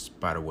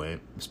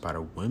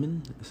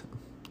Spider-Woman.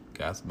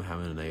 Guys, I'm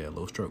having a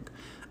low stroke.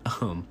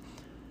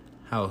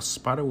 How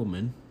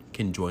Spider-Woman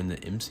can join the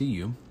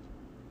MCU.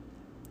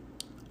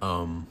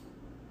 And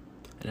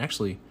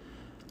actually,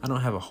 I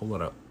don't have a whole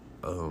lot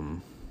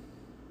of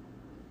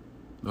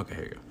okay,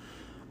 here you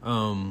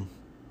go.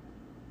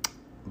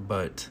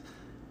 But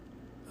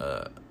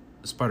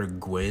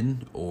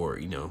Spider-Gwen, or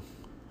I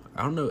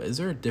don't know, is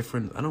there a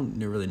difference? I don't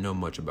really know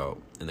much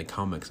about in the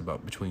comics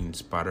about between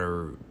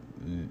Spider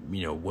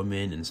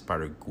women and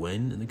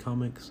Spider-Gwen in the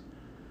comics.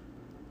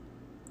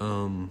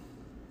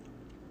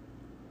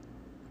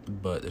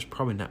 But there's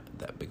probably not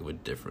that big of a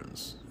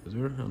difference. Is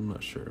there? I'm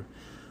not sure.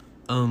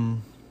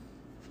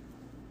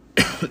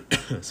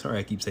 Sorry,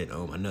 I keep saying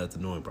I know that's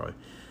annoying probably.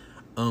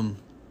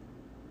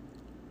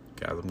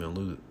 Guys, I'm gonna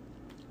lose it.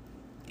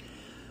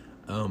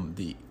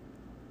 The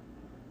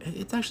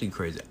it's actually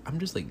crazy. I'm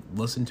just like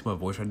listening to my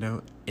voice right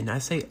now, and I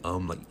say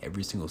like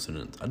every single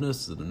sentence. I know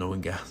this is an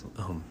annoying guys.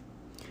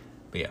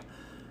 But yeah.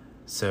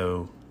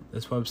 So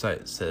this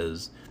website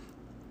says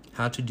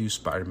how to do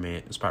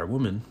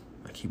Spider-Woman.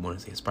 I keep wanting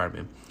to say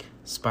Spider-Man,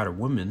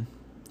 Spider-Woman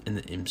in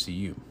the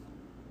MCU.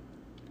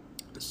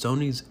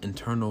 Sony's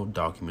internal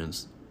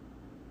documents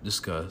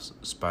discuss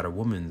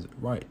Spider-Woman's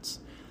rights.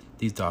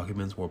 These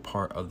documents were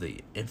part of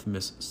the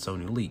infamous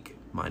Sony leak.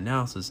 My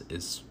analysis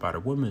is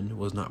Spider-Woman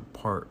was not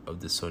part of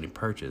the Sony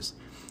purchase.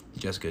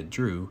 Jessica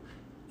Drew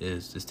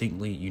is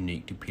distinctly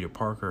unique to Peter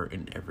Parker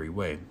in every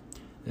way.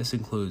 This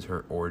includes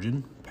her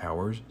origin,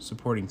 powers,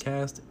 supporting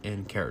cast,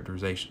 and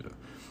characterization.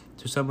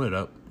 To sum it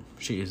up,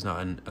 she is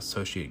not an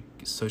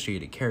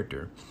associated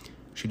character.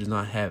 She does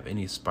not have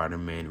any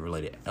Spider-Man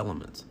related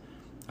elements.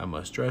 I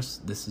must stress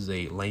this is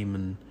a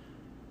layman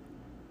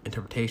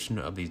interpretation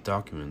of these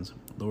documents.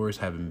 Lawyers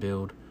have been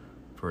billed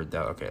for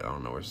that. Okay, I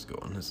don't know where this is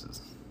going. This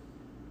is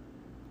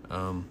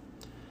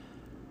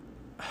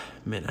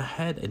man, I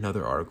had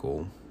another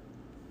article.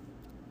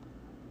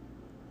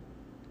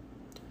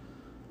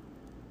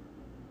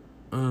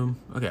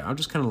 Okay, I'm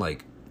just kind of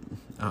like,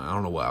 I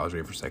don't know what I was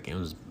reading for a second. It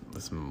was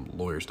some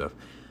lawyer stuff.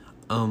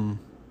 But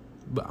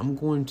I'm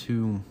going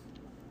to,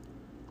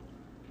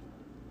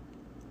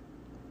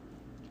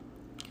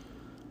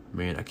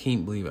 man, I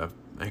can't believe I've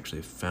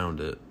actually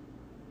found it,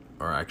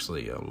 or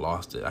actually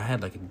lost it. I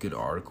had like a good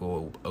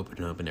article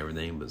open up and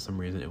everything, but for some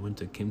reason it went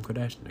to Kim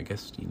Kardashian. I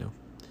guess,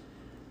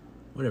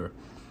 whatever.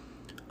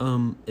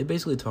 It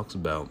basically talks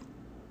about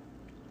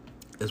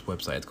this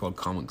website. It's called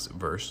Comics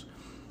Verse.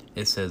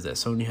 It says that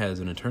Sony had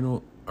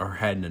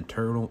an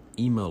internal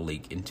email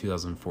leak in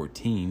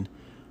 2014.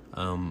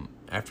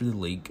 After the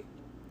leak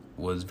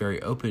was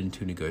very open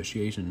to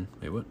negotiation.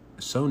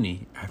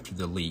 Sony, after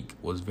the leak,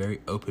 was very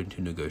open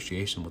to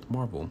negotiation with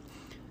Marvel.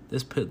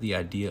 This put the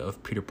idea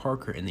of Peter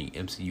Parker in the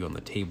MCU on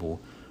the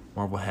table.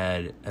 Marvel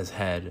has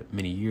had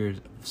many years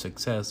of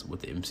success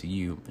with the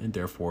MCU and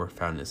therefore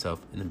found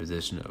itself in a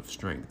position of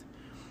strength.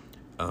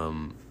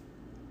 I'm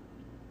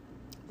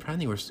trying to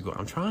think where this is going.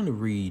 I'm trying to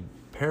read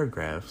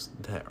paragraphs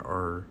that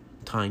are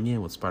tying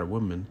in with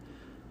Spider-Woman,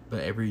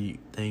 but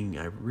everything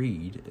I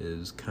read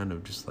is kind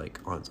of just like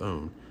on its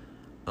own.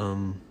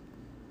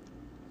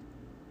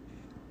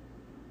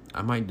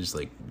 I might just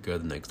like go to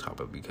the next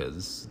topic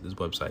because this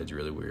website is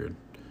really weird.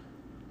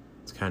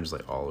 It's kind of just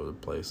like all over the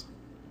place.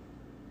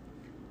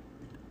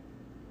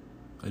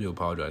 I do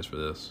apologize for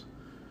this,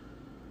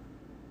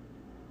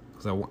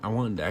 because I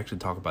wanted to actually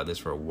talk about this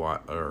for a while,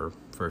 or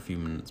for a few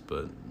minutes,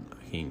 but I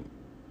can't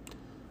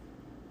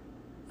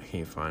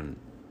find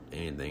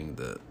anything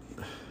that,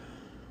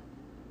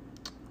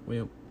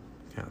 well,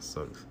 kind of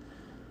sucks.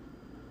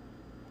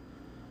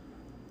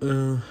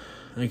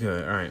 Okay,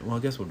 alright, well, I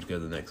guess we'll just go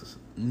to the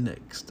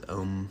next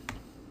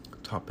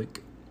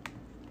topic,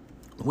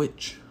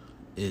 which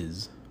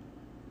is,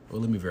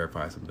 well, let me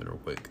verify something real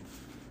quick.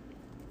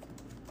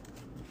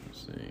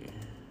 Let's see.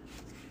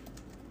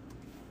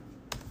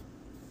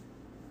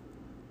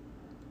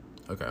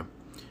 Okay,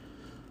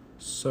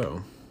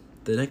 so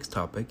the next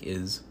topic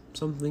is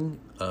something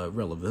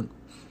relevant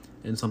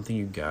and something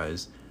you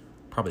guys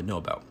probably know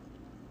about.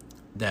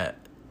 That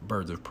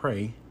Birds of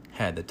Prey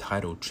had the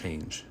title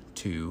change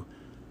to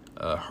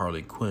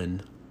Harley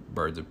Quinn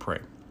Birds of Prey.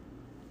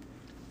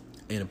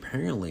 And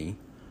apparently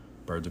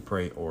Birds of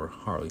Prey, or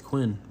Harley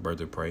Quinn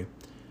Birds of Prey,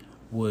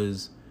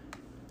 was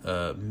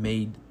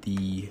made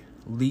the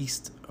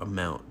least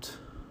amount,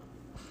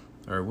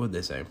 or what did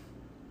they say,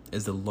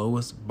 is the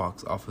lowest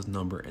box office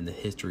number in the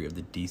history of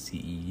the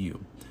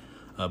DCEU.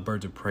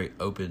 Birds of Prey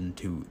opened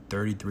to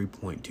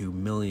 $33.2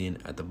 million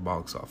at the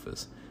box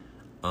office.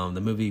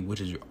 The movie, which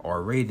is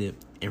R-rated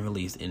and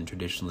released in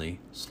traditionally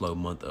slow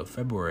month of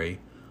February,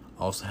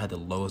 also had the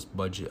lowest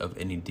budget of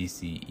any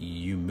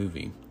DCEU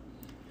movie.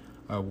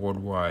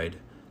 Worldwide,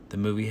 the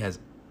movie has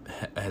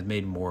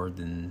made more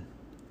than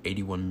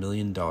 $81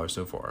 million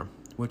so far,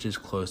 which is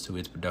close to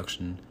its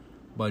production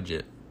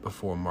budget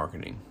before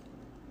marketing.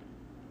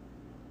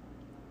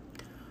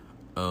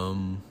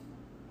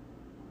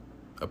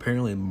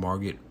 Apparently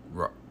Margot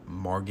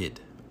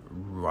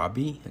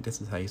Robbie, I guess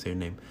that's how you say her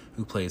name,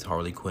 who plays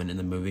Harley Quinn in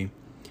the movie,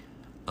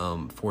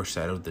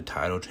 foreshadowed the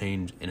title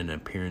change in an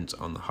appearance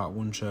on the Hot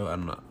Ones show.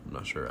 I'm not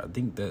sure. I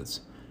think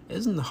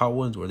isn't the Hot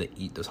Ones where they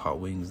eat those hot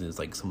wings and it's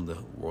like some of the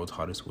world's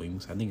hottest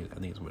wings. I think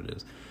it's what it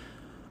is.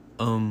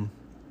 I'm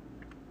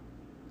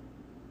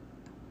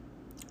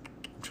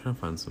trying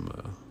to find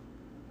some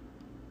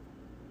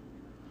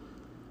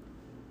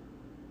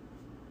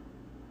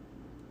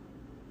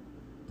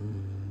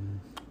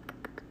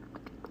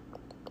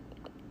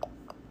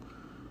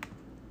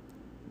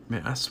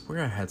man, I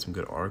swear I had some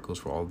good articles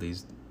for all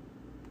these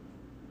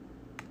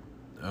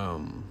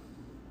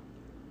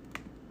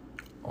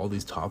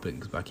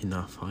topics, but I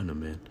cannot find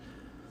them, man.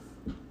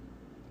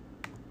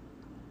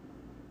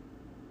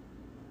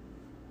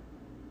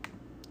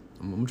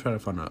 I'm gonna try to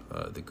find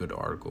the good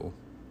article,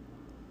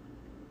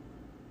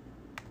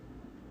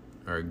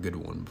 or a good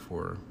one,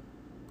 before I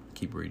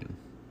keep reading.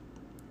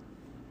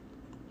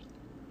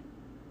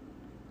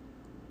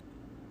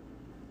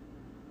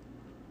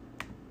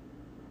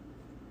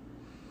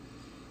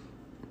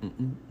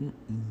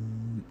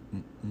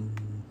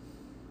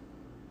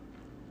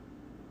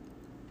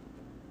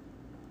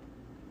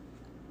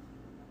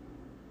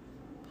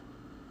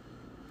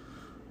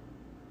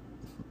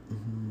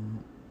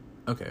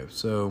 Okay,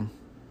 so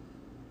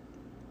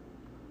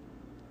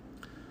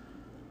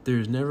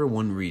there's never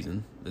one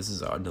reason. This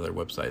is another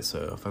website,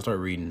 so if I start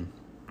reading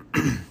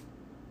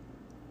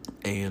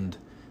and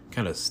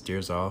kind of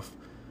steers off,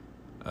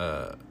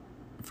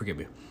 forgive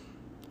me.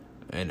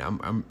 And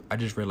I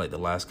just read like the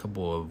last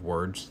couple of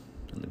words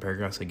in the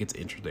paragraph, so it gets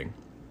interesting.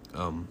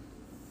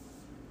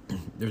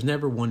 There's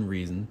never one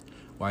reason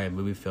why a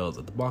movie fails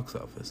at the box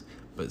office,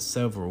 but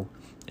several,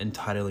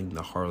 entitling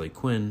the Harley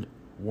Quinn,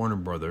 Warner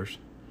Brothers,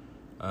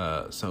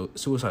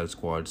 Suicide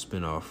Squad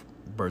spinoff,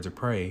 Birds of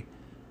Prey,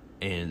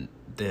 and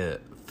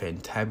the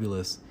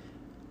fantabulous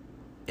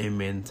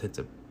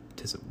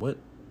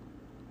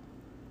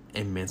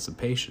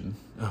emancipation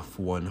of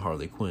one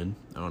Harley Quinn.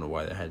 I don't know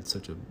why I had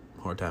such a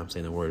hard time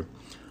saying the word.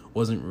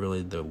 Wasn't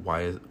really the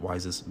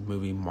wisest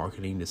movie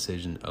marketing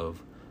decision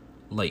of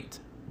late.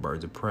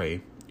 Birds of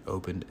Prey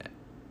opened at,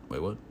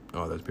 wait, what?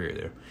 Oh, that's period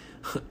there.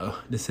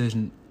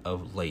 Decision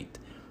of late.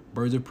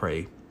 Birds of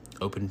Prey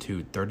opened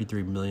to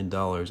 $33 million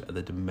at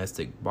the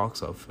domestic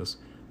box office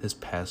this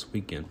past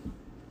weekend,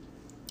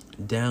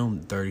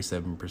 down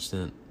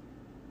 37%.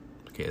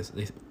 Okay,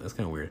 that's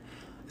kind of weird.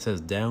 It says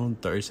down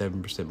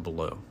 37%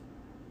 below.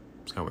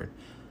 It's kind of weird.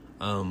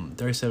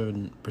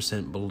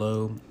 37%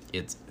 below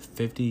its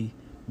 $50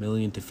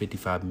 million to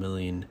 $55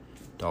 million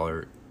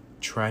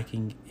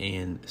tracking,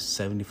 and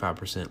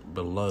 75%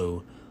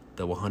 below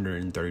the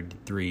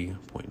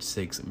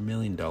 $133.6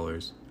 million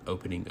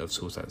opening of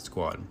Suicide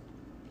Squad.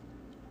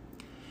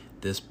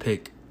 This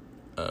pick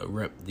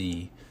repped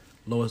the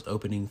lowest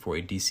opening for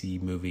a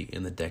DC movie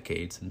in the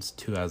decade since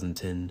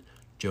 2010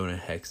 Jonah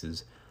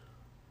Hex's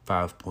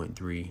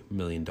 $5.3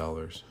 million.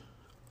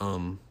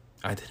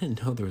 I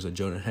didn't know there was a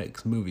Jonah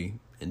Hex movie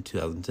in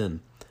 2010.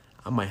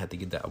 I might have to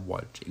get that a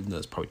watch, even though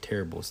it's probably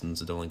terrible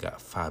since it only got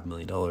 $5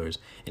 million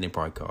and it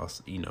probably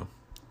cost, $20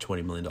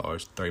 million,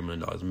 $30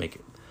 million to make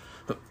it.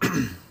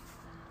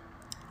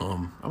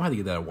 I'm gonna have to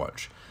get that a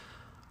watch.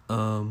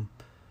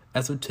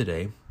 As of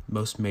today,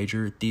 most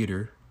major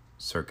theater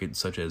circuits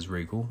such as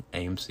Regal,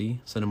 AMC,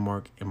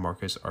 Cinemark, and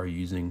Marcus are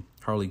using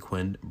Harley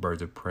Quinn,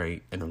 Birds of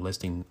Prey, and are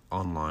listing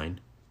online,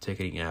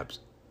 ticketing apps,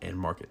 and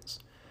markets.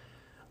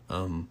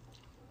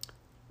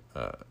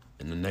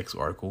 In the next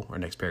article, or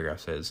next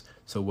paragraph says,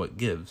 so what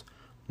gives?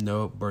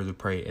 No, Birds of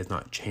Prey is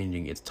not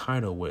changing its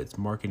title with its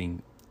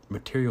marketing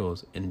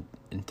materials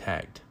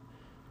intact.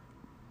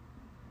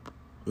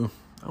 I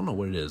don't know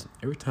what it is.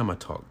 Every time I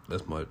talk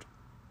this much,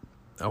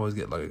 I always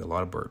get like a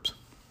lot of burps.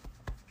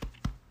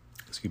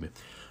 Excuse me.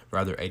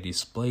 Rather, a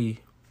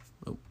display...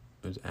 Oh,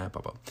 there's an app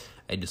pop up.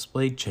 A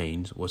display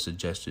change was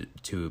suggested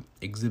to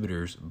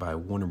exhibitors by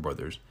Warner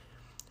Brothers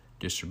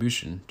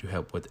Distribution to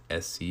help with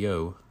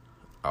SEO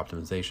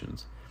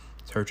optimizations,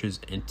 searches,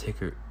 and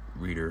ticket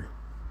reader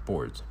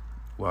boards,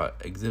 while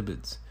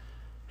exhibits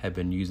have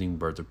been using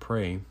Birds of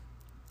Prey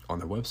on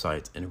their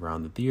websites and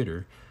around the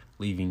theater,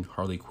 leaving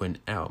Harley Quinn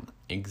out.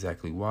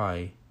 Exactly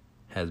why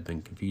has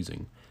been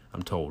confusing,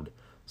 I'm told.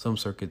 Some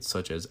circuits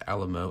such as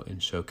Alamo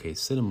and Showcase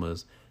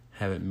Cinemas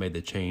haven't made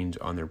the change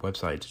on their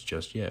websites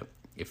just yet.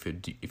 If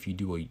you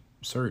do a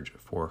search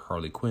for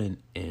Harley Quinn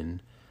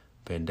in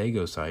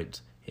Fandango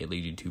sites, it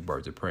leads you to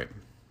Birds of Prey.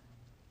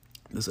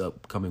 This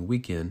coming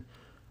weekend,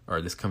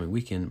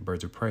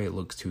 Birds of Prey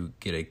looks to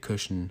get a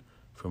cushion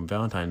from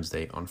Valentine's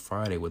Day on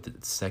Friday, with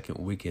its second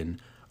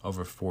weekend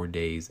over 4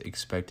 days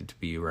expected to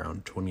be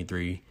around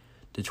 $23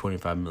 to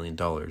 $25 million,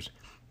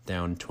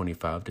 down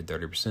 25 to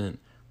 30%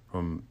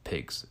 from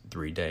Pix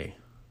 3 day.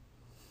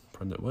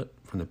 From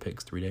the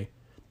Pix 3 day?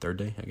 Third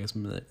day, I guess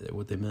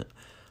what they meant.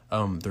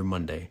 Through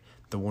Monday.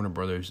 The Warner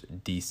Brothers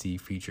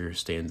DC feature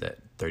stands at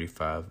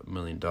 $35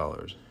 million.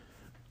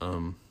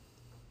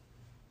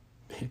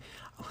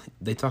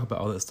 They talk about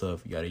all that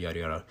stuff, yada yada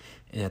yada,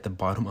 and at the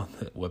bottom of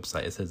the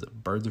website it says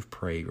Birds of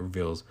Prey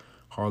reveals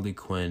Harley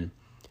Quinn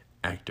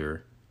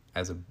actor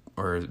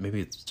or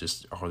maybe it's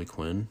just Harley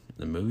Quinn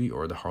the movie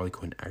or the Harley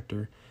Quinn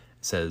actor.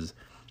 It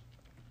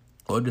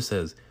just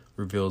says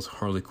reveals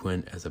Harley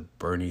Quinn as a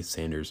Bernie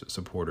Sanders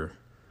supporter.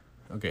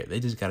 Okay, they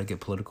just gotta get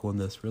political in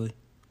this, really?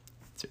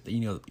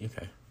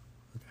 Okay.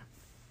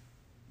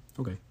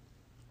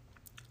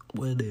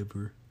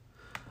 Whatever.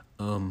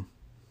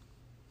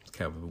 It's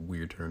kind of a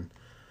weird turn.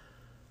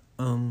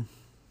 Yeah,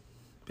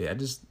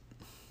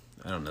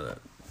 I don't know that.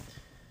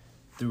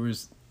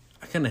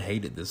 I kind of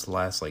hated this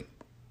last,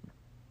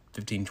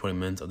 15-20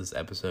 minutes of this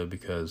episode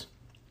because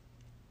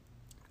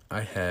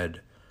the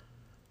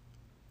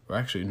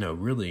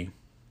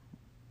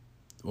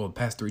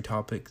past 3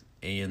 topics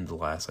and the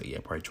last,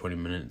 probably 20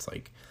 minutes,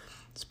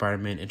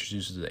 Spider-Man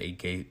introduces a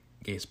gay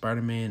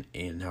Spider-Man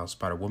and how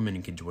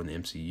Spider-Woman can join the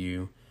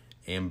MCU,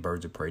 and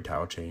Birds of Prey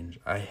title change.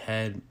 I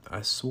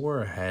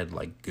swore I had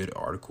good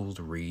articles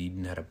to read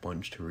and had a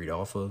bunch to read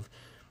off of,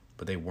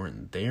 but they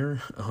weren't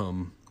there.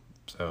 So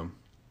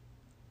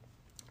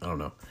I don't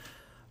know.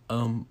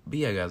 But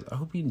yeah, guys, I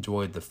hope you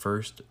enjoyed the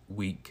first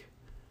week.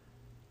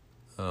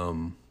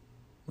 Oh,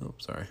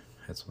 sorry,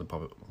 I had something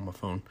pop up on my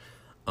phone.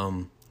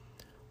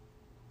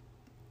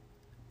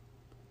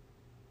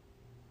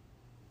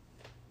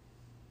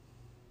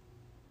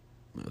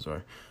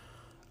 Sorry.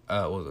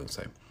 What was I gonna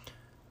say?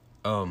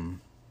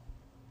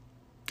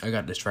 I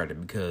got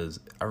distracted because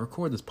I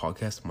record this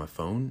podcast on my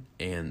phone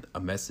and a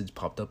message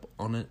popped up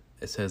on it.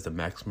 It says the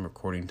maximum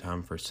recording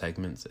time for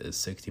segments is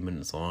 60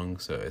 minutes long.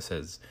 So it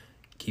says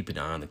keep an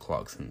eye on the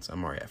clock since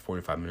I'm already at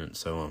 45 minutes.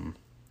 So and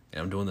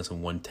I'm doing this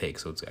in one take,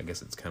 so I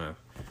guess it's kind of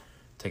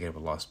taking up a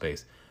lot of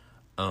space.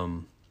 But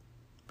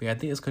yeah, I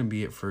think that's going to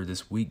be it for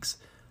this week's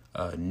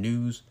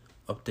news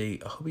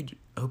update. I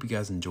hope you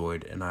guys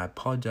enjoyed, and I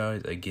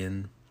apologize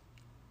again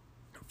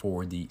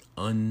for the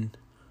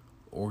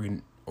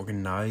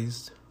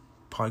unorganized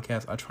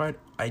podcast.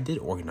 I did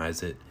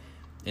organize it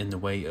in the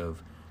way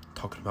of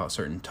talking about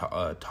certain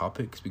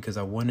topics because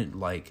I wanted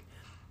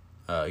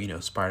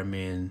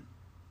Spider-Man,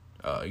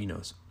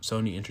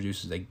 Sony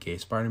introduces a gay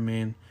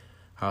Spider-Man,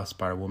 how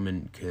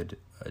Spider-Woman could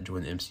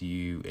join the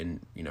MCU, and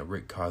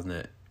Rick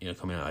Cosnet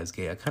coming out as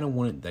gay. I kind of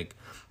wanted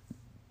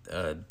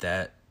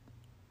that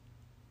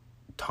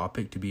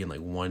topic to be in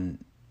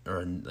one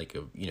or in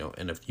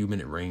in a few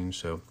minute range,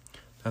 so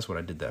that's what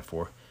I did that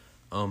for.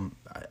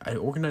 I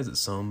organized it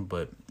some,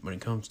 but when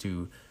it comes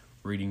to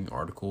reading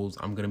articles,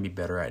 I'm going to be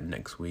better at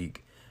next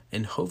week.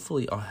 And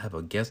hopefully I'll have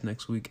a guest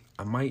next week.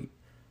 I might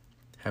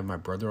have my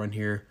brother on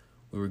here.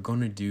 We were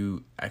going to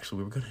do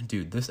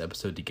this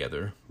episode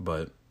together,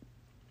 but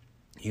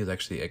he was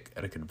actually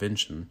at a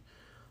convention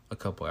a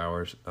couple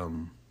hours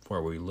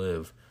where we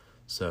live.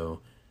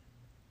 So,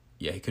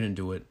 yeah, he couldn't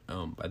do it.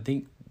 I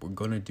think we're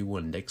going to do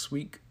one next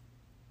week,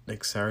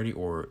 next Saturday,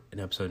 or an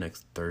episode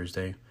next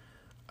Thursday.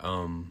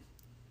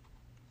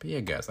 But yeah,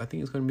 guys, I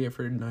think it's going to be it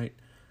for tonight.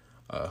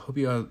 Hope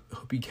you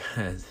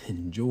guys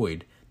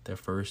enjoyed the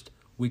first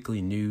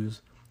weekly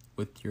news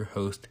with your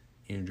host,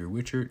 Andrew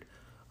Richard.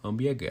 But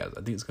yeah, guys,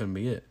 I think it's going to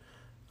be it.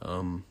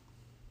 I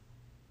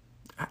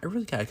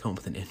really got to come up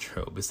with an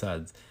intro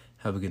besides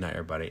have a good night,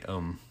 everybody.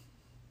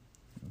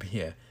 But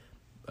yeah,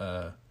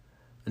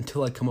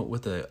 until I come up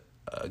with a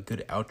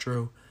good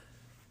outro,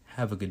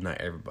 have a good night,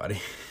 everybody.